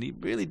 and he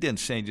really didn't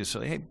say, he just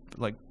said, hey,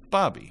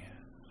 Bobby,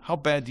 how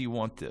bad do you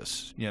want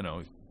this?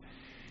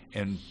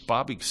 And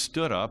Bobby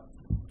stood up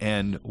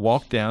and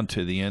walked down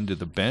to the end of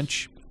the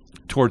bench,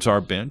 towards our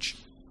bench,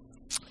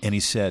 and he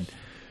said,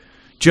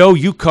 Joe,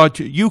 you coach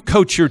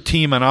your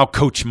team, and I'll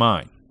coach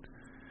mine.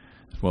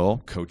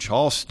 Well, Coach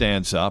Hall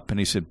stands up, and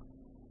he said,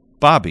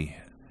 Bobby,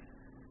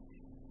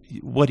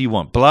 what do you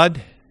want,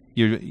 blood?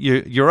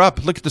 You're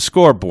up. Look at the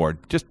scoreboard.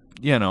 Just,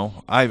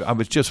 I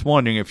was just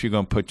wondering if you're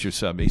going to put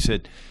yourself. He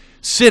said,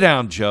 sit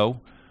down,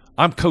 Joe.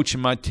 I'm coaching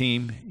my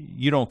team.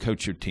 You don't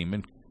coach your team.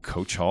 And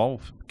Coach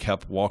Hall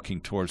kept walking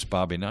towards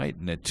Bobby Knight,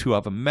 and the two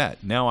of them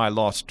met. Now I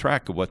lost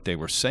track of what they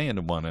were saying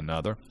to one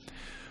another.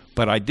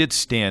 But I did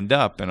stand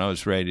up, and I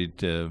was ready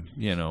to,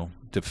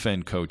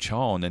 defend Coach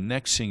Hall. And the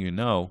next thing you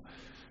know,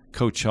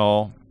 Coach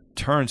Hall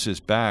turns his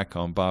back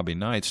on Bobby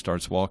Knight,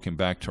 starts walking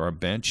back to our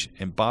bench,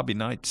 and Bobby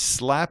Knight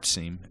slaps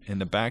him in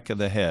the back of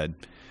the head.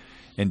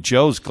 And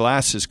Joe's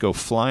glasses go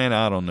flying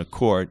out on the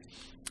court.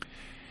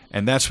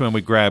 And that's when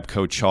we grabbed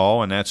Coach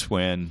Hall, and that's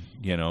when,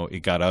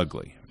 it got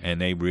ugly. And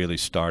they really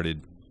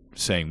started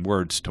saying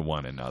words to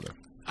one another.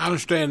 I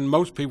understand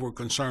most people were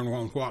concerned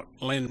on what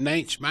Len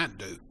Nance might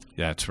do.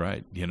 That's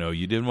right. You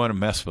didn't want to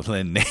mess with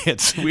Len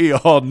Nance. We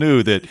all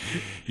knew that,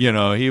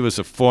 he was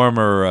a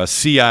former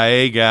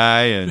CIA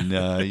guy, and,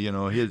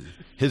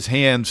 his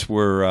hands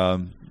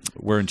were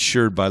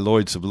insured by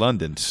Lloyd's of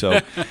London. So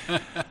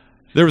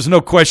there was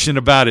no question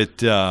about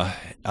it.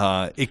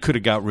 It could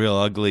have got real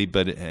ugly,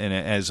 and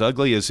as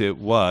ugly as it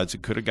was,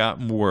 it could have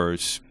gotten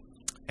worse.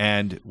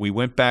 And we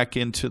went back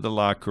into the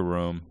locker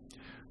room.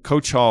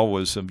 Coach Hall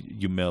was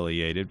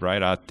humiliated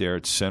right out there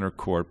at center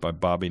court by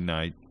Bobby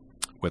Knight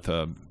with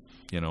a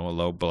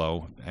low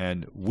blow.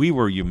 And we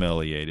were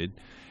humiliated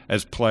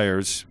as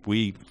players.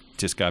 We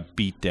just got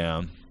beat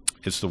down.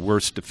 It's the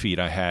worst defeat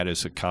I had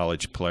as a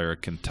college player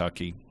at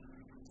Kentucky.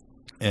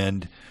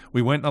 And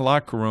we went in the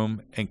locker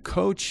room, and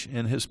Coach,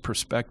 in his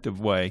perspective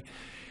way,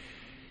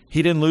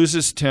 he didn't lose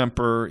his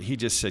temper. He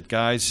just said,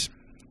 guys,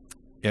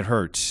 it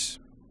hurts.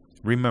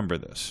 Remember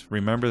this.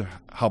 Remember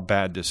how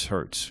bad this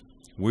hurts.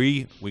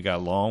 We got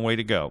a long way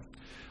to go.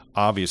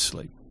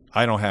 Obviously,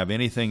 I don't have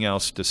anything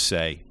else to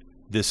say.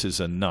 This is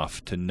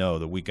enough to know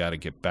that we got to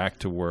get back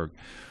to work.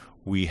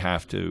 We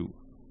have to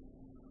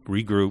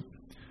regroup.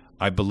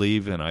 I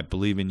believe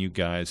in you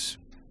guys.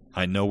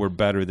 I know we're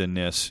better than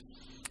this,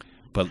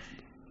 but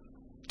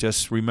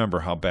just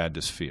remember how bad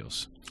this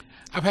feels.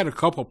 I've had a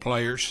couple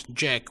players,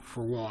 Jack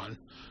for one,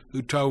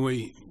 who told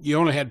me you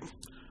only had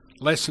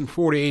less than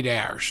 48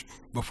 hours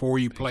before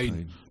you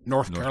played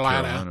North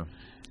Carolina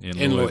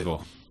in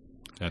Louisville.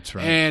 That's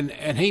right.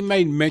 And he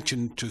made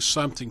mention to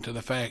something to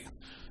the fact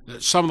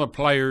that some of the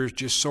players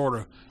just sort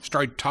of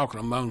started talking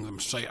among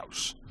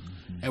themselves.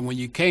 Mm-hmm. And when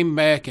you came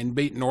back and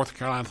beat North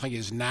Carolina, I think it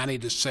was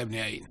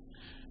 90-78,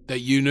 that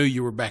you knew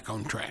you were back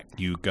on track.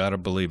 You got to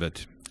believe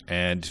it.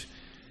 And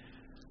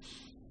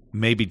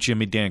maybe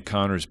Jimmy Dan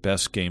Connor's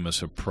best game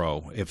as a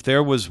pro. If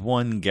there was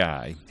one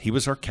guy, he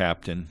was our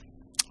captain,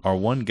 our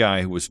one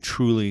guy who was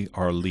truly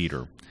our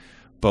leader,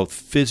 both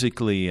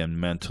physically and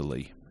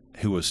mentally,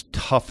 who was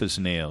tough as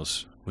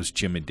nails, was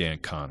Jimmy Dan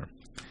Connor.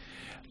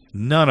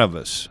 None of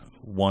us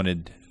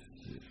wanted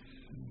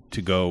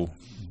to go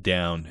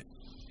down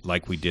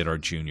like we did our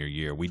junior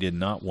year. We did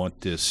not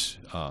want this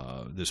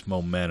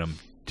momentum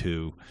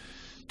to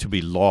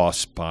be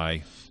lost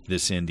by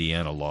this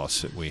Indiana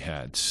loss that we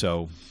had.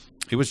 So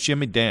it was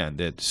Jimmy Dan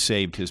that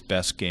saved his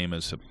best game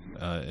as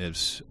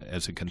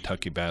a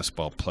Kentucky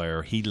basketball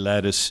player. He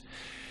led us,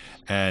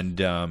 and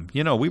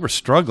we were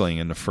struggling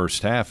in the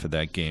first half of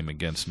that game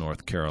against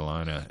North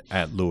Carolina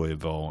at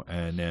Louisville,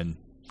 and then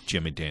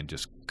Jimmy Dan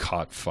just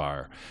caught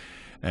fire.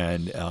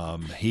 And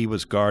he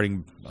was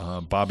guarding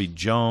Bobby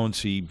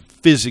Jones. He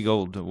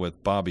physicaled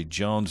with Bobby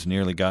Jones,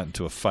 nearly got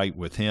into a fight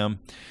with him.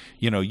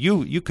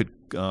 You could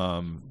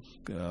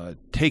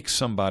take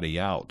somebody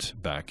out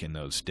back in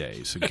those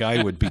days. A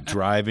guy would be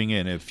driving,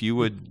 and if you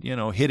would,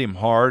 hit him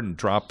hard and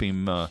drop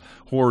him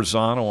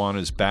horizontal on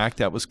his back,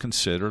 that was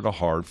considered a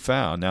hard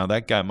foul. Now,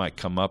 that guy might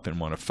come up and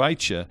want to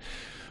fight you,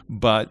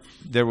 but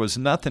there was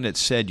nothing that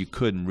said you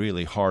couldn't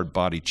really hard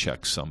body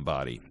check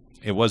somebody.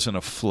 It wasn't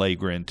a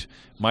flagrant,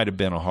 might have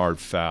been a hard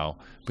foul,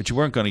 but you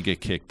weren't going to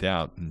get kicked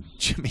out. And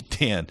Jimmy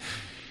Dan,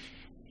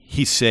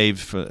 he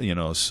saved for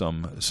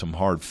some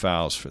hard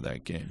fouls for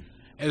that game.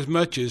 As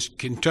much as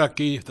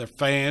Kentucky, the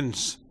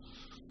fans,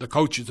 the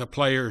coaches, the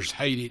players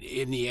hated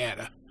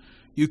Indiana,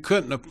 you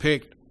couldn't have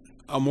picked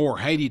a more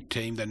hated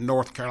team than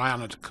North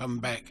Carolina to come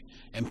back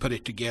and put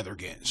it together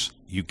against.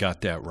 You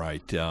got that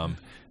right.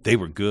 They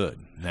were good.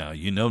 Now,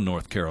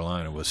 North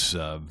Carolina was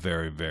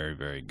very, very,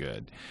 very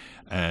good.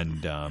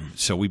 And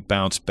so we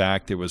bounced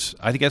back.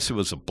 I guess it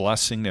was a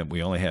blessing that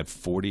we only had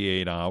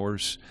 48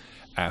 hours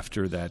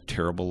after that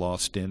terrible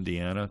loss to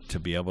Indiana to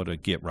be able to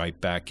get right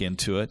back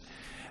into it.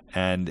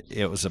 And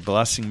it was a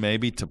blessing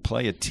maybe to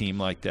play a team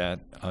like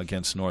that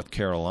against North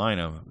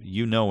Carolina.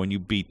 When you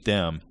beat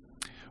them,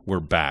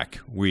 we're back.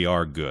 We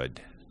are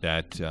good.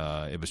 That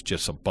it was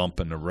just a bump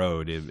in the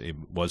road. It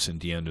wasn't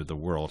the end of the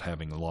world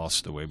having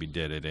lost the way we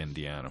did at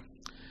Indiana.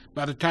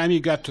 By the time you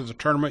got to the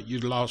tournament,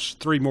 you'd lost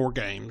 3 more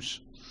games.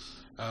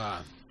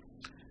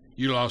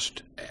 You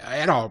lost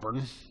at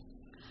Auburn,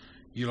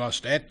 you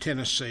lost at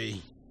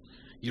Tennessee,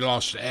 you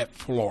lost at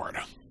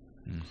Florida,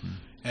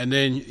 and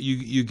then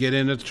you get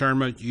into the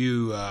tournament.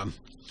 You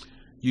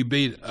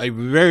beat a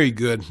very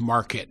good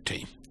Marquette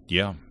team.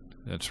 Yeah,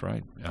 that's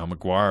right. Al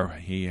McGuire,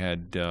 he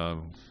had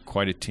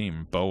quite a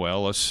team. Bo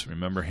Ellis,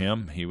 remember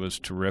him? He was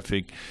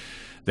terrific.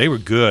 They were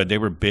good. They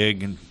were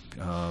big, and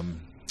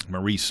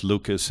Maurice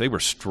Lucas. They were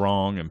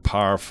strong and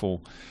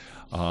powerful,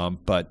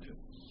 but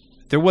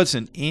there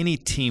wasn't any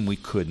team we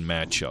couldn't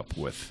match up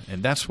with,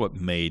 and that's what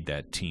made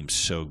that team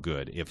so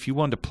good. If you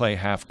wanted to play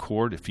half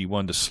court, if you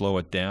wanted to slow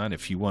it down,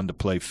 if you wanted to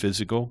play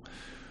physical,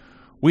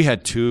 we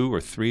had 2 or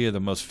 3 of the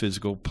most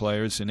physical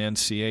players in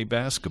NCAA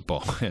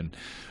basketball, and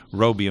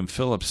Roby and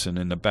Phillipson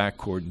in the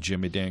backcourt and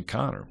Jimmy Dan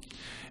Connor.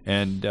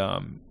 And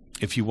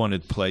if you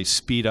wanted to play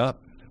speed up,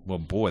 well,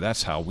 boy,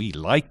 that's how we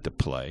like to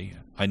play.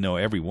 I know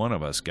every one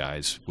of us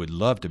guys would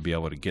love to be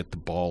able to get the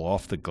ball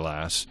off the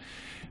glass.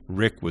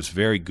 Rick was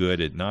very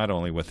good at not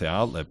only with the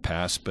outlet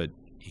pass, but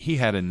he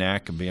had a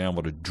knack of being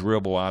able to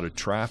dribble out of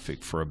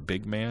traffic for a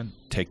big man,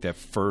 take that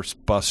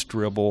first bust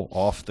dribble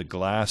off the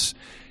glass,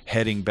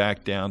 heading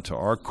back down to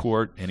our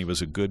court, and he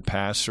was a good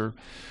passer.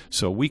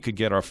 So we could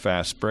get our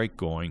fast break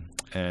going.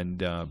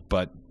 And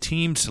but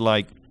teams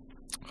like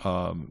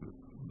Al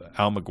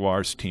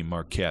McGuire's team,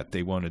 Marquette,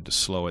 they wanted to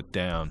slow it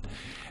down,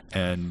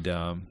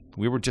 and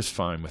we were just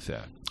fine with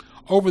that.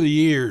 Over the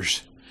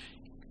years,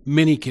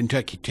 many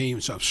Kentucky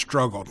teams have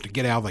struggled to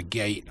get out of the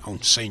gate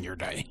on senior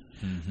day,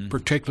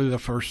 particularly the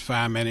first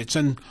 5 minutes,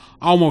 and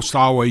almost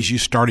always you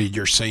started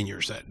your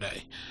seniors that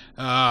day.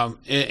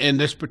 In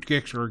this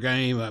particular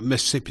game,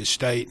 Mississippi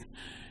State,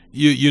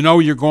 you know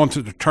you're going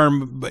to the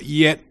tournament, but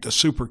yet the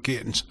Super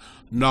Kittens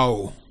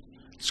know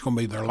it's going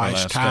to be their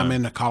last time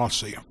in the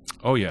Coliseum.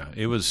 Oh, yeah.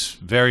 It was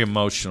very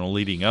emotional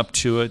leading up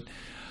to it.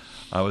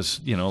 I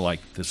was, like,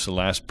 this is the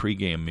last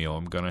pregame meal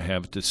I'm going to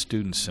have at the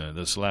Student Center.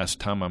 This is the last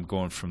time I'm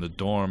going from the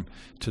dorm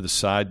to the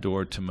side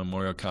door to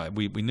Memorial College.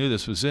 We knew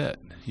this was it.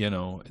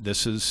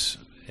 This is,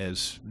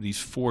 as these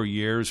 4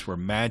 years were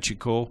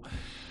magical,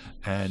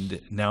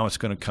 and now it's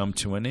going to come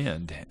to an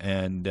end.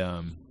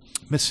 And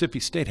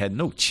Mississippi State had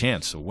no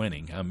chance of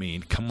winning. I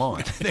mean, come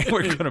on. They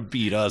were going to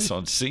beat us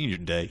on senior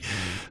day.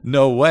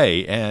 No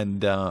way.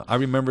 And I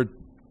remember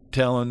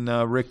telling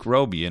Rick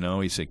Roby,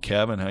 he said,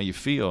 "Kevin, how you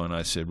feel?" And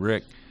I said,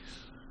 "Rick,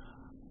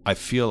 I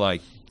feel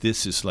like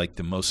this is like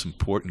the most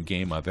important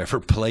game I've ever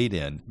played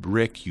in.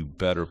 Rick, you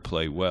better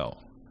play well.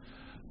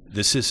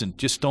 This isn't,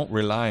 just don't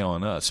rely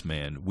on us,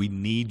 man. We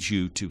need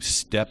you to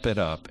step it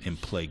up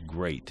and play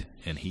great."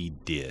 And he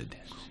did.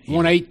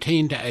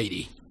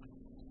 118-80.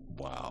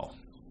 Wow.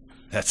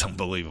 That's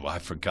unbelievable. I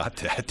forgot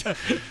that.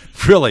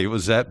 Really, it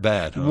was that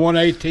bad, huh?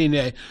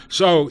 118-80.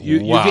 So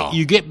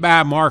you get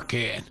by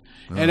Marquette,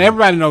 and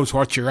everybody knows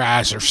what your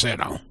eyes are set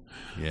on.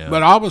 Yeah.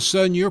 But all of a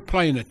sudden, you're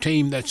playing a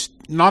team that's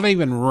not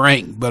even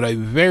ranked, but a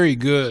very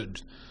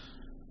good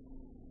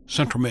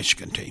Central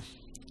Michigan team.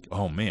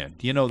 Oh, man.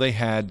 You know, they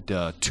had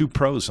 2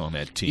 pros on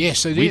that team.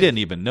 Yes, they did. We didn't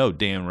even know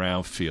Dan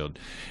Roundfield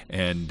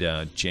and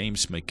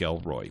James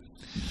McElroy.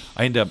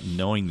 I ended up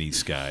knowing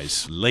these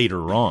guys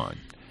later on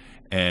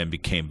and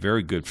became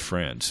very good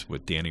friends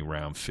with Danny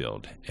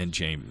Roundfield and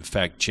James. In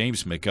fact,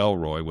 James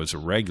McElroy was a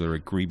regular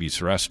at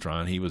Greeby's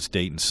restaurant. He was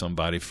dating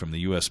somebody from the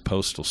U.S.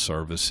 Postal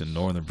Service in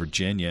Northern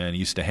Virginia, and he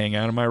used to hang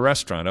out in my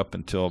restaurant up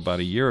until about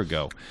a year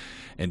ago.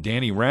 And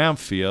Danny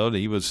Roundfield,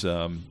 he was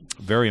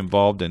very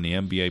involved in the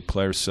NBA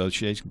Players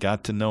Association,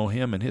 got to know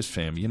him and his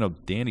family. You know,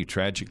 Danny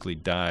tragically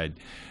died,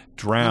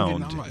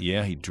 drowned.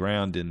 Yeah, he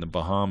drowned in the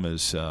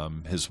Bahamas.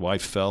 His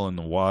wife fell in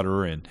the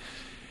water, and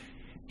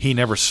he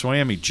never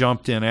swam. He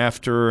jumped in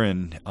after,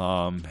 and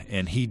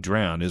he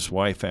drowned. His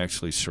wife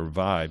actually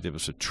survived. It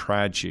was a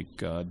tragic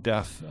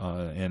death,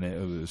 and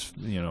it was,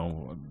 you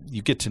know,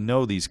 you get to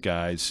know these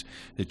guys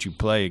that you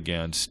play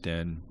against,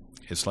 and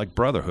it's like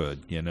brotherhood,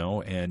 you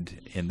know.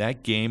 And in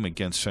that game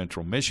against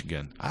Central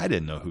Michigan, I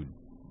didn't know who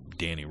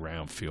Danny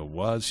Roundfield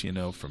was, you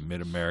know, from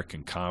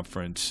Mid-American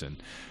Conference, and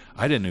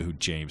I didn't know who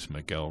James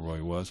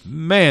McElroy was.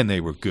 Man,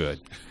 they were good.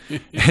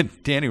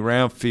 And Danny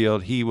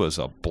Roundfield, he was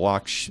a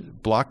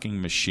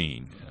blocking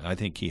machine. I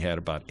think he had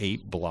about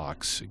 8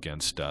 blocks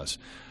against us.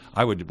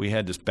 We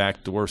had this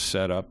backdoor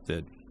set up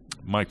that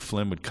Mike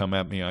Flynn would come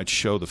at me. I'd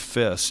show the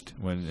fist,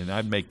 and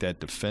I'd make that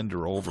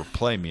defender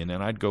overplay me, and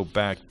then I'd go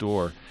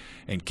backdoor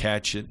and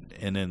catch it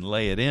and then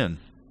lay it in.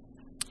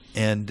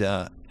 And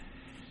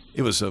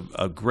it was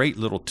a great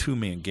little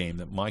 2-man game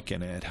that Mike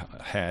and Ed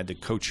had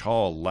that Coach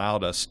Hall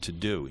allowed us to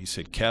do. He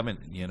said, Kevin,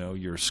 you know,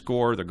 you're a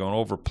scorer. They're going to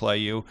overplay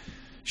you.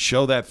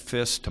 Show that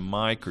fist to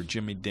Mike or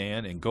Jimmy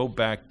Dan and go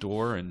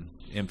backdoor and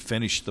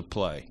finish the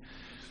play.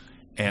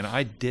 And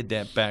I did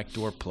that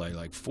backdoor play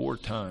like 4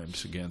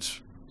 times against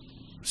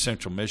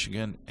Central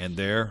Michigan, and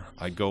there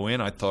I'd go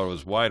in. I thought it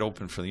was wide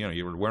open for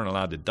you weren't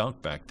allowed to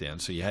dunk back then,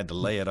 so you had to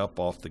lay it up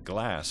off the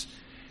glass.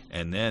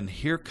 And then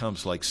here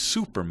comes like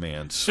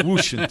Superman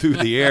swooshing through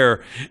the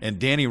air, and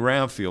Danny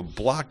Roundfield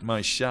blocked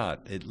my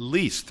shot at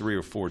least 3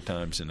 or 4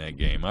 times in that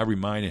game. I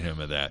reminded him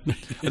of that.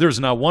 There was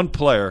not one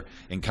player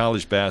in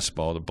college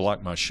basketball that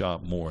blocked my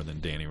shot more than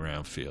Danny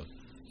Roundfield.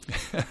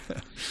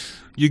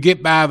 You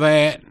get by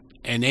that,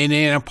 and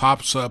Indiana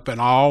pops up,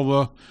 and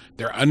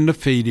they're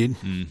undefeated.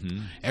 Mm-hmm.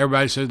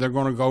 Everybody says they're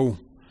going to go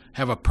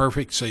have a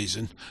perfect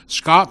season.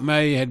 Scott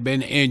May had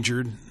been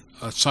injured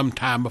some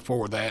time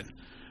before that,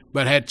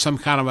 but had some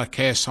kind of a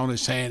cast on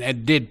his hand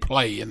and did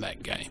play in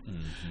that game.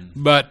 Mm-hmm.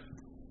 But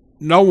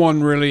no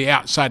one really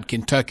outside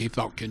Kentucky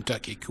thought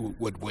Kentucky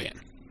would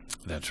win.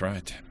 That's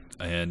right.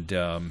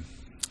 And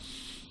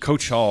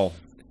Coach Hall,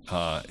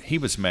 he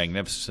was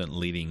magnificent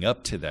leading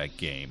up to that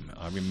game.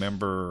 I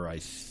remember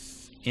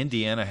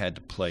Indiana had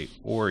to play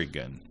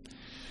Oregon,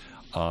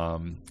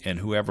 and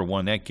whoever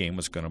won that game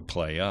was going to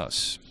play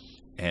us.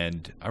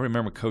 And I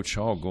remember Coach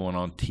Hall going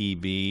on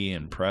TV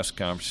and press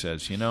conference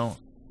says, you know,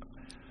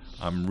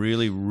 I'm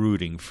really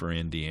rooting for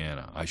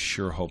Indiana. I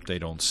sure hope they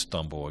don't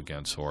stumble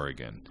against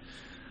Oregon.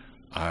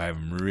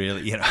 I'm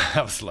really,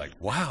 I was like,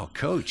 wow,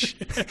 Coach.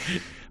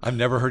 I've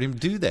never heard him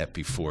do that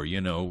before,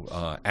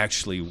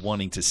 actually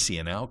wanting to see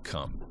an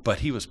outcome. But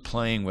he was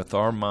playing with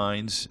our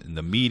minds and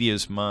the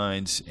media's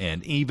minds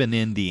and even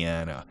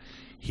Indiana.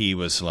 He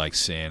was like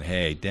saying,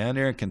 hey, down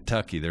there in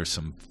Kentucky, there's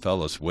some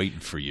fellas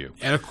waiting for you.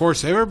 And, of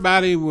course,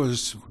 everybody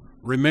was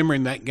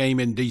remembering that game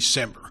in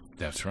December.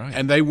 That's right.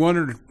 And they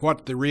wondered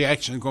what the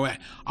reaction was going to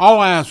be. All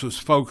eyes was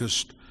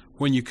focused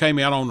when you came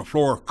out on the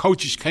floor.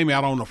 Coaches came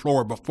out on the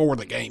floor before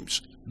the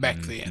games back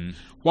then.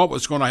 What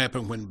was going to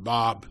happen when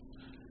Bob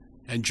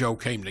and Joe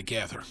came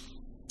together?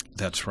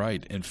 That's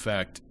right. In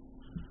fact,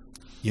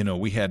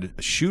 we had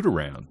a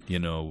shoot-around,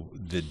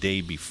 the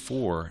day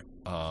before.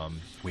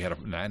 We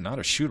had not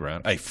a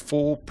shoot-around, a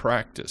full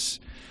practice.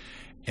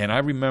 And I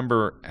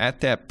remember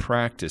at that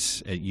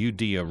practice at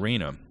UD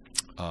Arena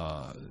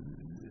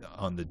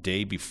on the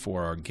day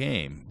before our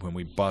game, when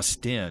we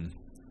bust in,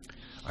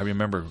 I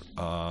remember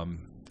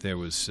there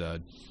was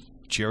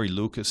Jerry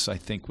Lucas, I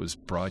think, was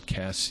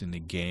broadcasting the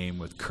game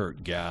with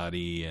Kurt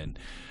Gowdy. And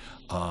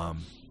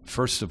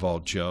first of all,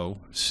 Joe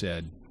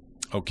said,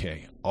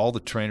 okay, all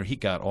the trainer, he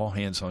got all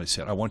hands on. He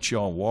said, I want you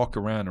all to walk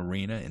around the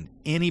arena, and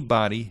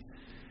anybody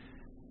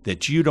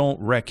that you don't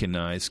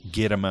recognize,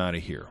 get them out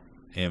of here.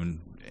 And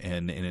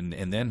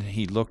then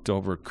he looked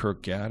over at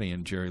Kurt Gowdy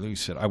and Jerry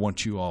Lucas and said, I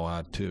want you all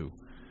out too.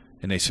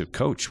 And they said,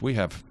 Coach, we're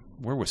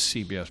with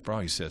CBS Broad.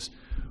 He says,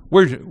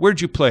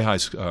 Where'd you play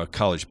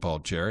college ball,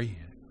 Jerry?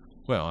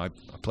 Well, I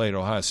played at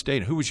Ohio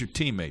State. Who was your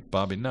teammate?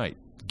 Bobby Knight.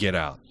 Get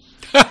out.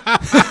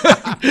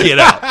 Get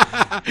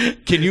out.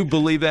 Can you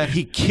believe that?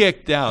 He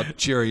kicked out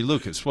Jerry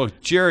Lucas. Well,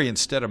 Jerry,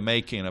 instead of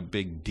making a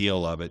big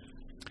deal of it,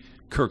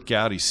 Kurt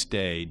Gowdy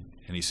stayed,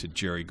 and he said,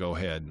 Jerry, go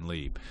ahead and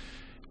leave.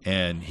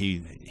 And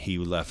he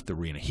left the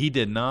arena. He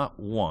did not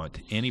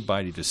want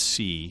anybody to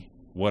see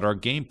what our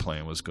game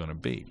plan was going to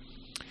be.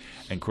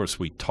 And, of course,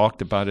 we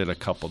talked about it a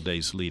couple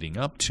days leading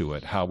up to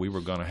it, how we were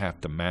going to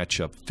have to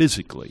match up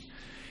physically.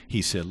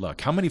 He said,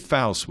 look, how many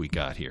fouls we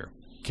got here?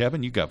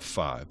 Kevin, you got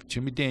 5.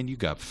 Jimmy Dan, you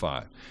got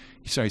 5.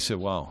 He said,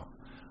 well,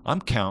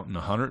 I'm counting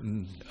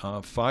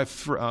 105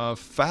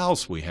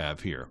 fouls we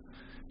have here.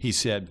 He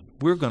said,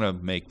 we're going to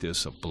make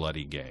this a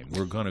bloody game.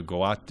 We're going to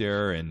go out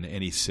there, and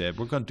he said,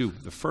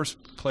 the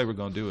first play we're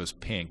going to do is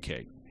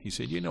pancake. He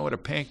said, you know what a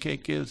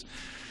pancake is?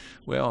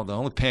 Well, the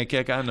only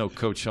pancake I know,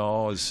 Coach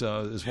Hall, is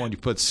one you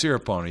put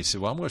syrup on. He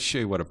said, well, I'm going to show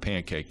you what a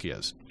pancake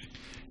is.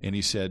 And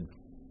he said,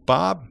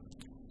 Bob,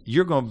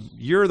 you're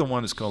the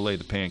one that's going to lay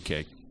the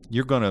pancake.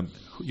 You're going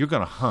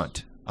to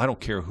hunt. I don't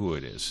care who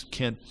it is.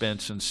 Kent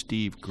Benson,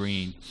 Steve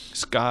Green,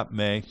 Scott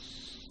May.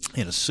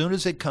 And as soon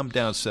as they come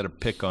down and set a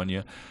pick on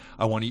you,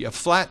 I want you to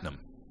flatten them.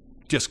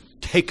 Just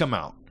take them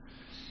out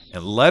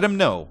and let them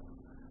know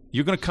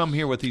you're going to come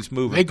here with these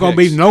moving picks. There's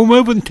going to be no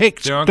moving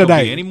picks today. There aren't going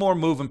to be any more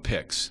moving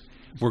picks.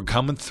 We're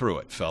coming through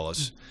it,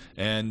 fellas.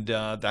 And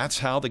that's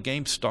how the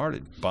game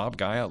started. Bob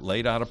Guy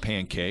laid out a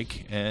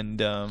pancake.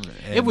 And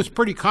it was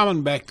pretty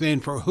common back then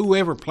for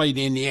whoever played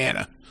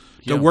Indiana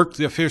to work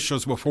the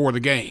officials before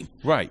the game.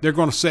 Right. They're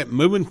going to set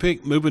moving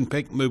pick, moving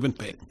pick, moving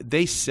pick.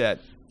 They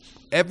set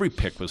every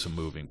pick was a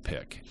moving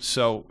pick.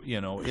 So,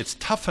 it's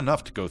tough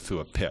enough to go through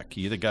a pick.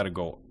 You either got to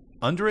go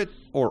under it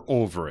or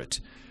over it.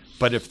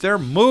 But if they're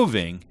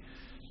moving,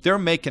 they're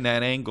making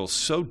that angle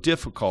so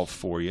difficult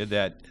for you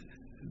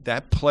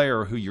that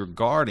player who you're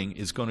guarding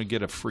is going to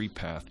get a free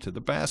path to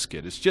the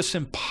basket. It's just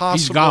impossible.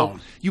 He's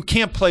gone. You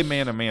can't play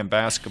man-to-man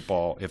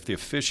basketball if the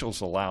officials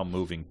allow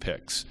moving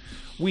picks.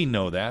 We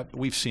know that.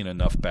 We've seen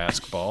enough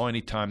basketball.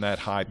 Anytime that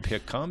high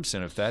pick comes,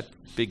 and if that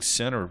big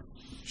center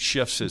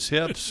shifts his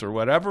hips or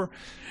whatever,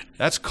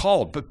 that's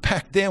called. But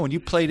back then when you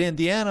played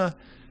Indiana,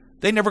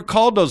 they never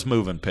called those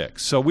moving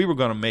picks. So we were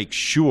going to make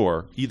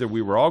sure either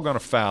we were all going to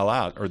foul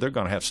out or they're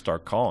going to have to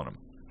start calling them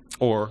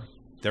or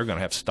they're going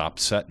to have to stop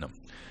setting them.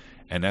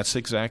 And that's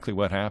exactly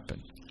what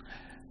happened.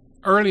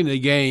 Early in the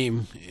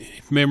game,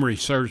 if memory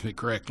serves me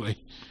correctly,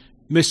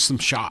 missed some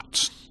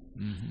shots.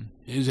 Mm-hmm.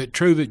 Is it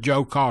true that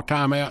Joe called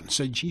timeout and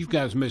said, you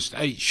guys missed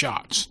 8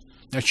 shots,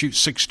 now shoot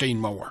 16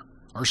 more?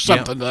 Or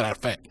something to that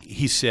effect.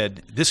 He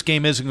said, this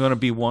game isn't going to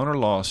be won or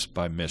lost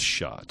by missed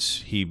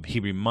shots. He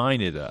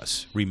reminded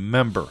us,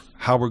 remember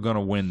how we're going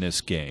to win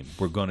this game.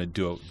 We're going to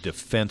do it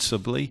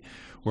defensively.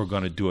 We're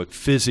going to do it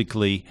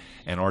physically.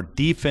 And our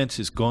defense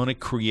is going to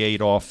create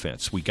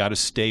offense. We got to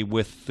stay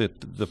with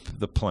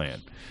the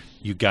plan.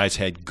 You guys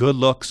had good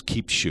looks.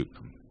 Keep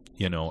shooting.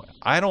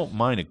 I don't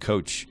mind a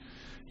coach,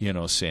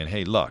 saying,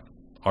 hey, look,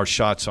 our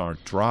shots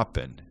aren't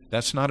dropping.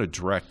 That's not a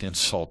direct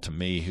insult to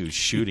me who's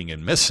shooting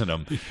and missing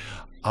them.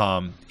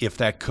 If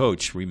that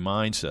coach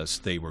reminds us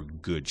they were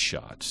good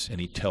shots and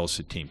he tells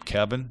the team,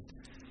 Kevin,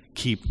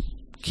 keep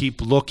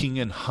looking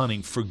and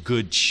hunting for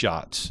good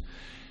shots.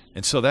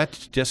 And so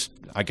that's just,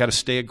 I got to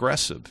stay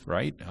aggressive,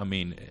 right? I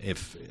mean,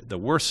 if the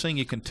worst thing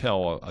you can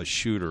tell a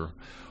shooter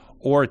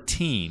or a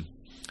team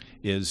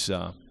is,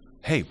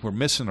 hey, we're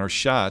missing our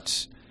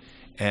shots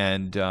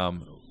and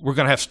we're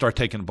going to have to start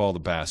taking the ball to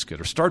the basket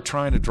or start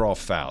trying to draw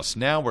fouls.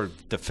 Now we're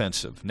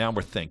defensive. Now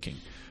we're thinking.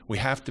 We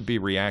have to be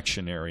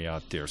reactionary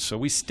out there. So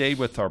we stayed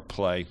with our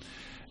play,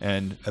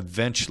 and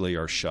eventually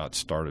our shots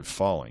started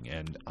falling.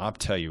 And I'll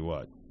tell you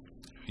what,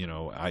 you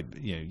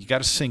got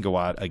to single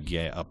out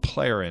a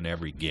player in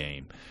every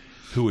game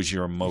who is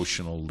your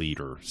emotional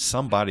leader,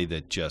 somebody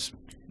that just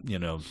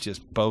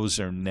bows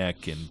their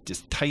neck and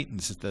just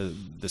tightens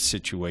the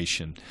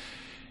situation.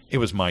 It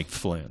was Mike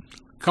Flynn.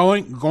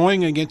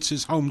 Going against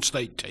his home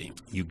state team.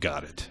 You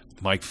got it.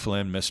 Mike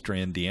Flynn, Mr.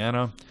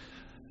 Indiana.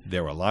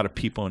 There were a lot of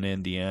people in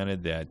Indiana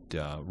that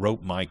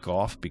wrote Mike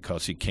off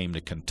because he came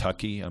to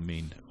Kentucky. I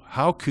mean,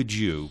 how could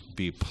you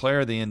be a player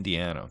of the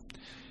Indiana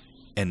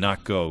and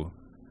not go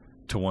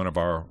to one of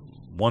our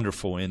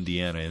wonderful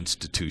Indiana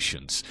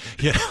institutions?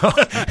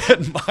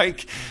 And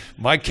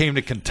Mike came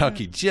to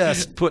Kentucky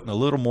just putting a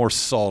little more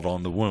salt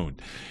on the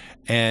wound.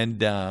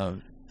 And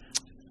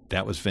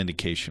that was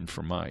vindication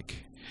for Mike.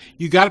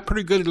 You got a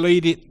pretty good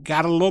lead. It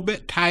got a little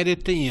bit tight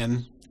at the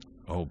end.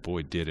 Oh,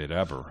 boy, did it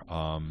ever.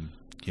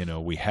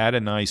 We had a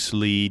nice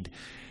lead.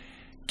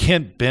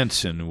 Kent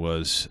Benson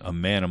was a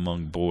man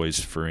among boys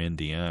for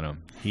Indiana.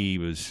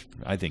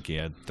 I think he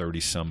had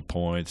 30-some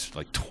points,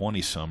 like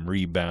 20-some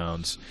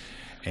rebounds,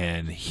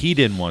 and he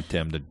didn't want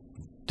them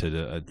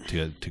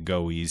to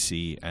go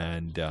easy.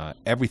 And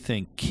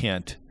everything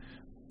Kent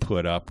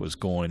put up was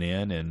going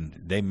in,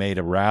 and they made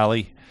a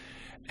rally.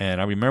 And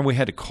I remember we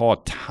had to call a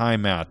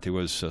timeout. There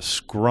was a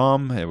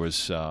scrum. There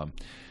was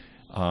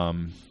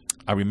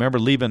I remember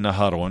leaving the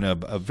huddle, and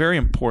a very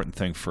important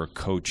thing for a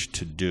coach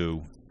to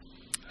do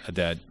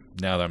that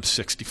now that I'm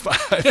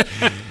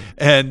 65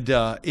 and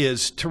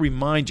is to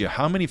remind you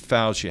how many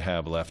fouls you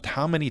have left,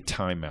 how many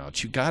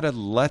timeouts. You got to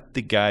let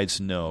the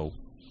guys know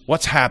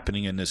what's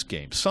happening in this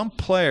game. Some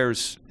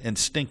players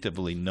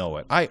instinctively know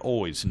it. I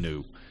always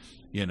knew,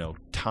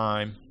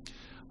 time.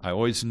 I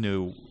always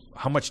knew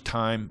how much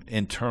time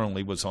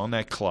internally was on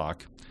that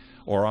clock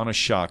or on a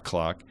shot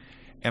clock,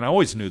 and I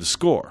always knew the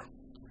score.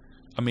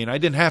 I mean, I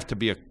didn't have to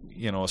be a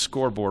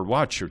scoreboard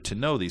watcher to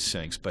know these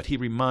things, but he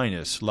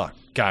reminded us, look,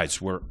 guys,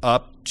 we're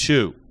up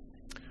 2.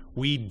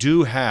 we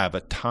do have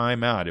a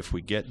timeout if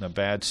we get in a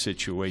bad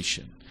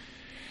situation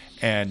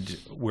and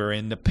we're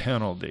in the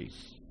penalty.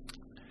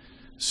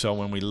 So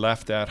when we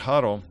left that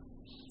huddle,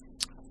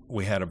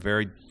 we had a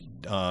very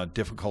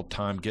difficult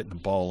time getting the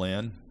ball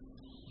in,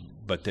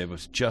 but it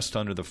was just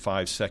under the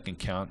 5-second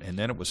count, and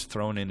then it was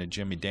thrown into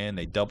Jimmy Dan.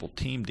 They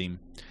double-teamed him,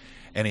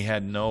 and he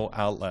had no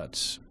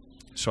outlets.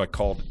 So I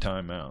called a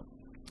timeout.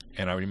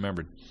 And I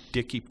remember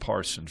Dickie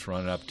Parsons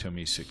running up to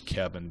me. He said,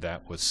 "Kevin,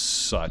 that was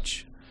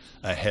such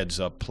a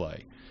heads-up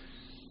play.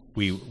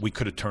 We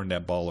could have turned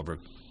that ball over.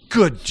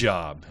 Good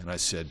job." And I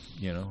said,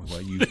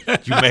 well, you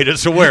made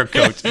us aware,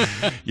 Coach.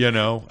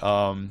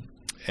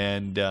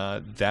 And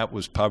that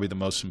was probably the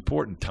most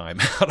important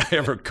timeout I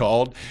ever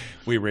called.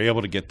 We were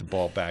able to get the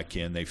ball back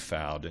in. They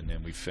fouled, and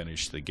then we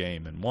finished the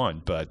game and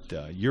won. But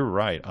you're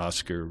right,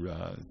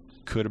 Oscar.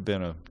 Could have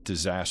been a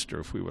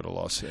disaster if we would have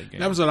lost that game.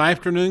 That was an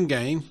afternoon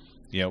game.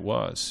 Yeah, it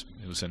was.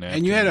 It was an afternoon.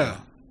 And you had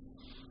a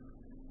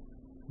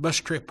bus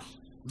trip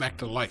back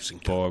to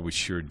Lexington. Boy, we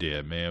sure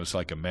did, man. It was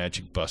like a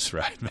magic bus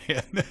ride,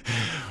 man.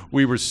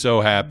 We were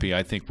so happy.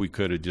 I think we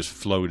could have just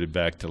floated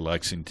back to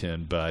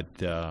Lexington, but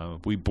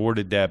we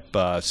boarded that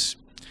bus.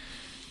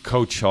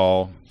 Coach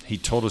Hall, he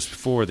told us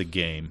before the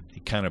game, he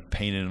kind of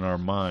painted in our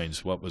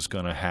minds what was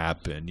going to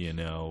happen.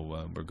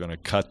 We're going to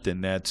cut the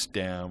nets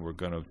down. We're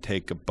going to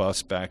take a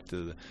bus back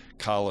to the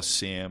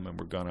Coliseum, and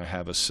we're going to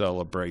have a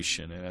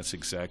celebration. And that's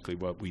exactly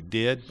what we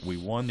did. We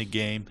won the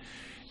game,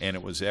 and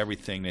it was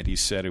everything that he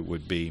said it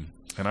would be.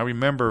 And I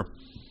remember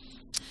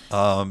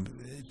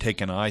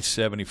taking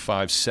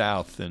I-75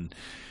 south, and,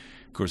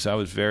 of course, I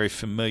was very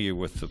familiar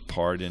with the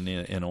part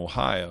in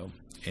Ohio.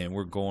 And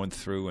we're going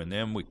through, and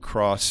then we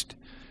crossed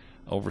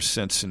over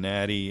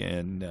Cincinnati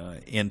and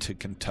into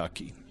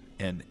Kentucky.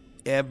 And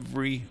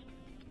every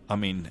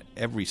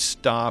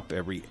stop,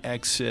 every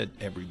exit,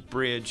 every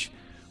bridge,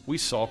 we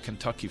saw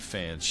Kentucky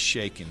fans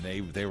shaking.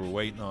 They were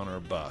waiting on our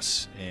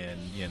bus and,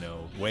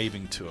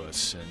 waving to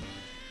us. And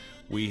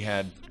we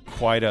had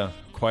quite a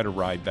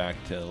ride back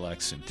to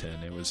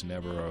Lexington. It was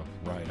never a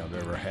ride I've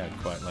ever had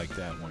quite like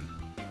that one.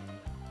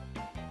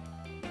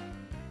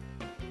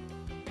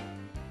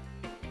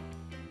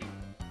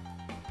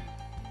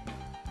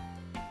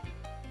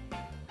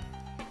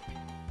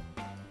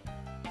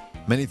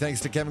 Many thanks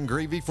to Kevin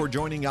Greavy for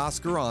joining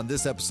Oscar on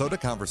this episode of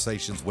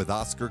Conversations with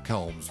Oscar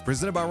Combs,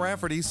 presented by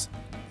Rafferty's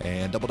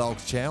and Double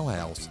Dogs Chow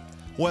House.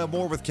 We'll have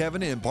more with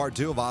Kevin in part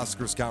 2 of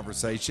Oscar's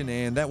conversation,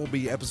 and that will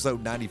be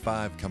episode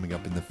 95 coming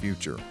up in the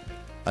future.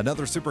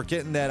 Another super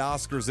kitten that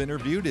Oscar's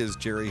interviewed is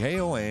Jerry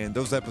Hale, and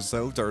those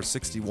episodes are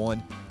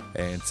 61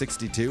 and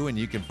 62, and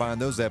you can find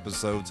those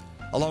episodes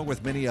along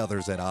with many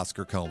others at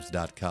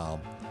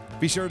OscarCombs.com.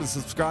 Be sure to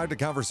subscribe to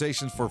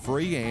Conversations for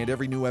free, and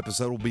every new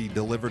episode will be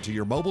delivered to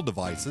your mobile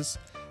devices.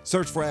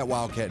 Search for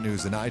 @Wildcat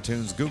News in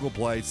iTunes, Google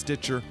Play,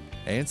 Stitcher,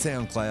 and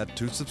SoundCloud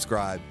to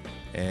subscribe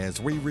as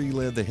we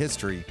relive the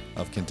history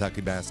of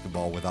Kentucky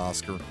basketball with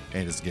Oscar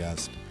and his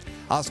guest.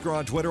 Oscar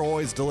on Twitter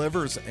always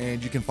delivers,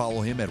 and you can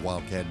follow him at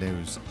Wildcat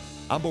News.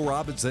 I'm Bo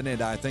Robinson,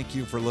 and I thank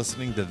you for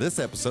listening to this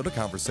episode of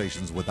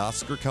Conversations with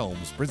Oscar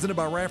Combs, presented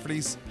by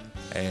Rafferty's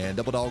and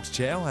Double Dogs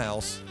Chow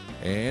House.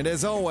 And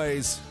as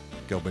always,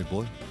 go Big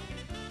Blue.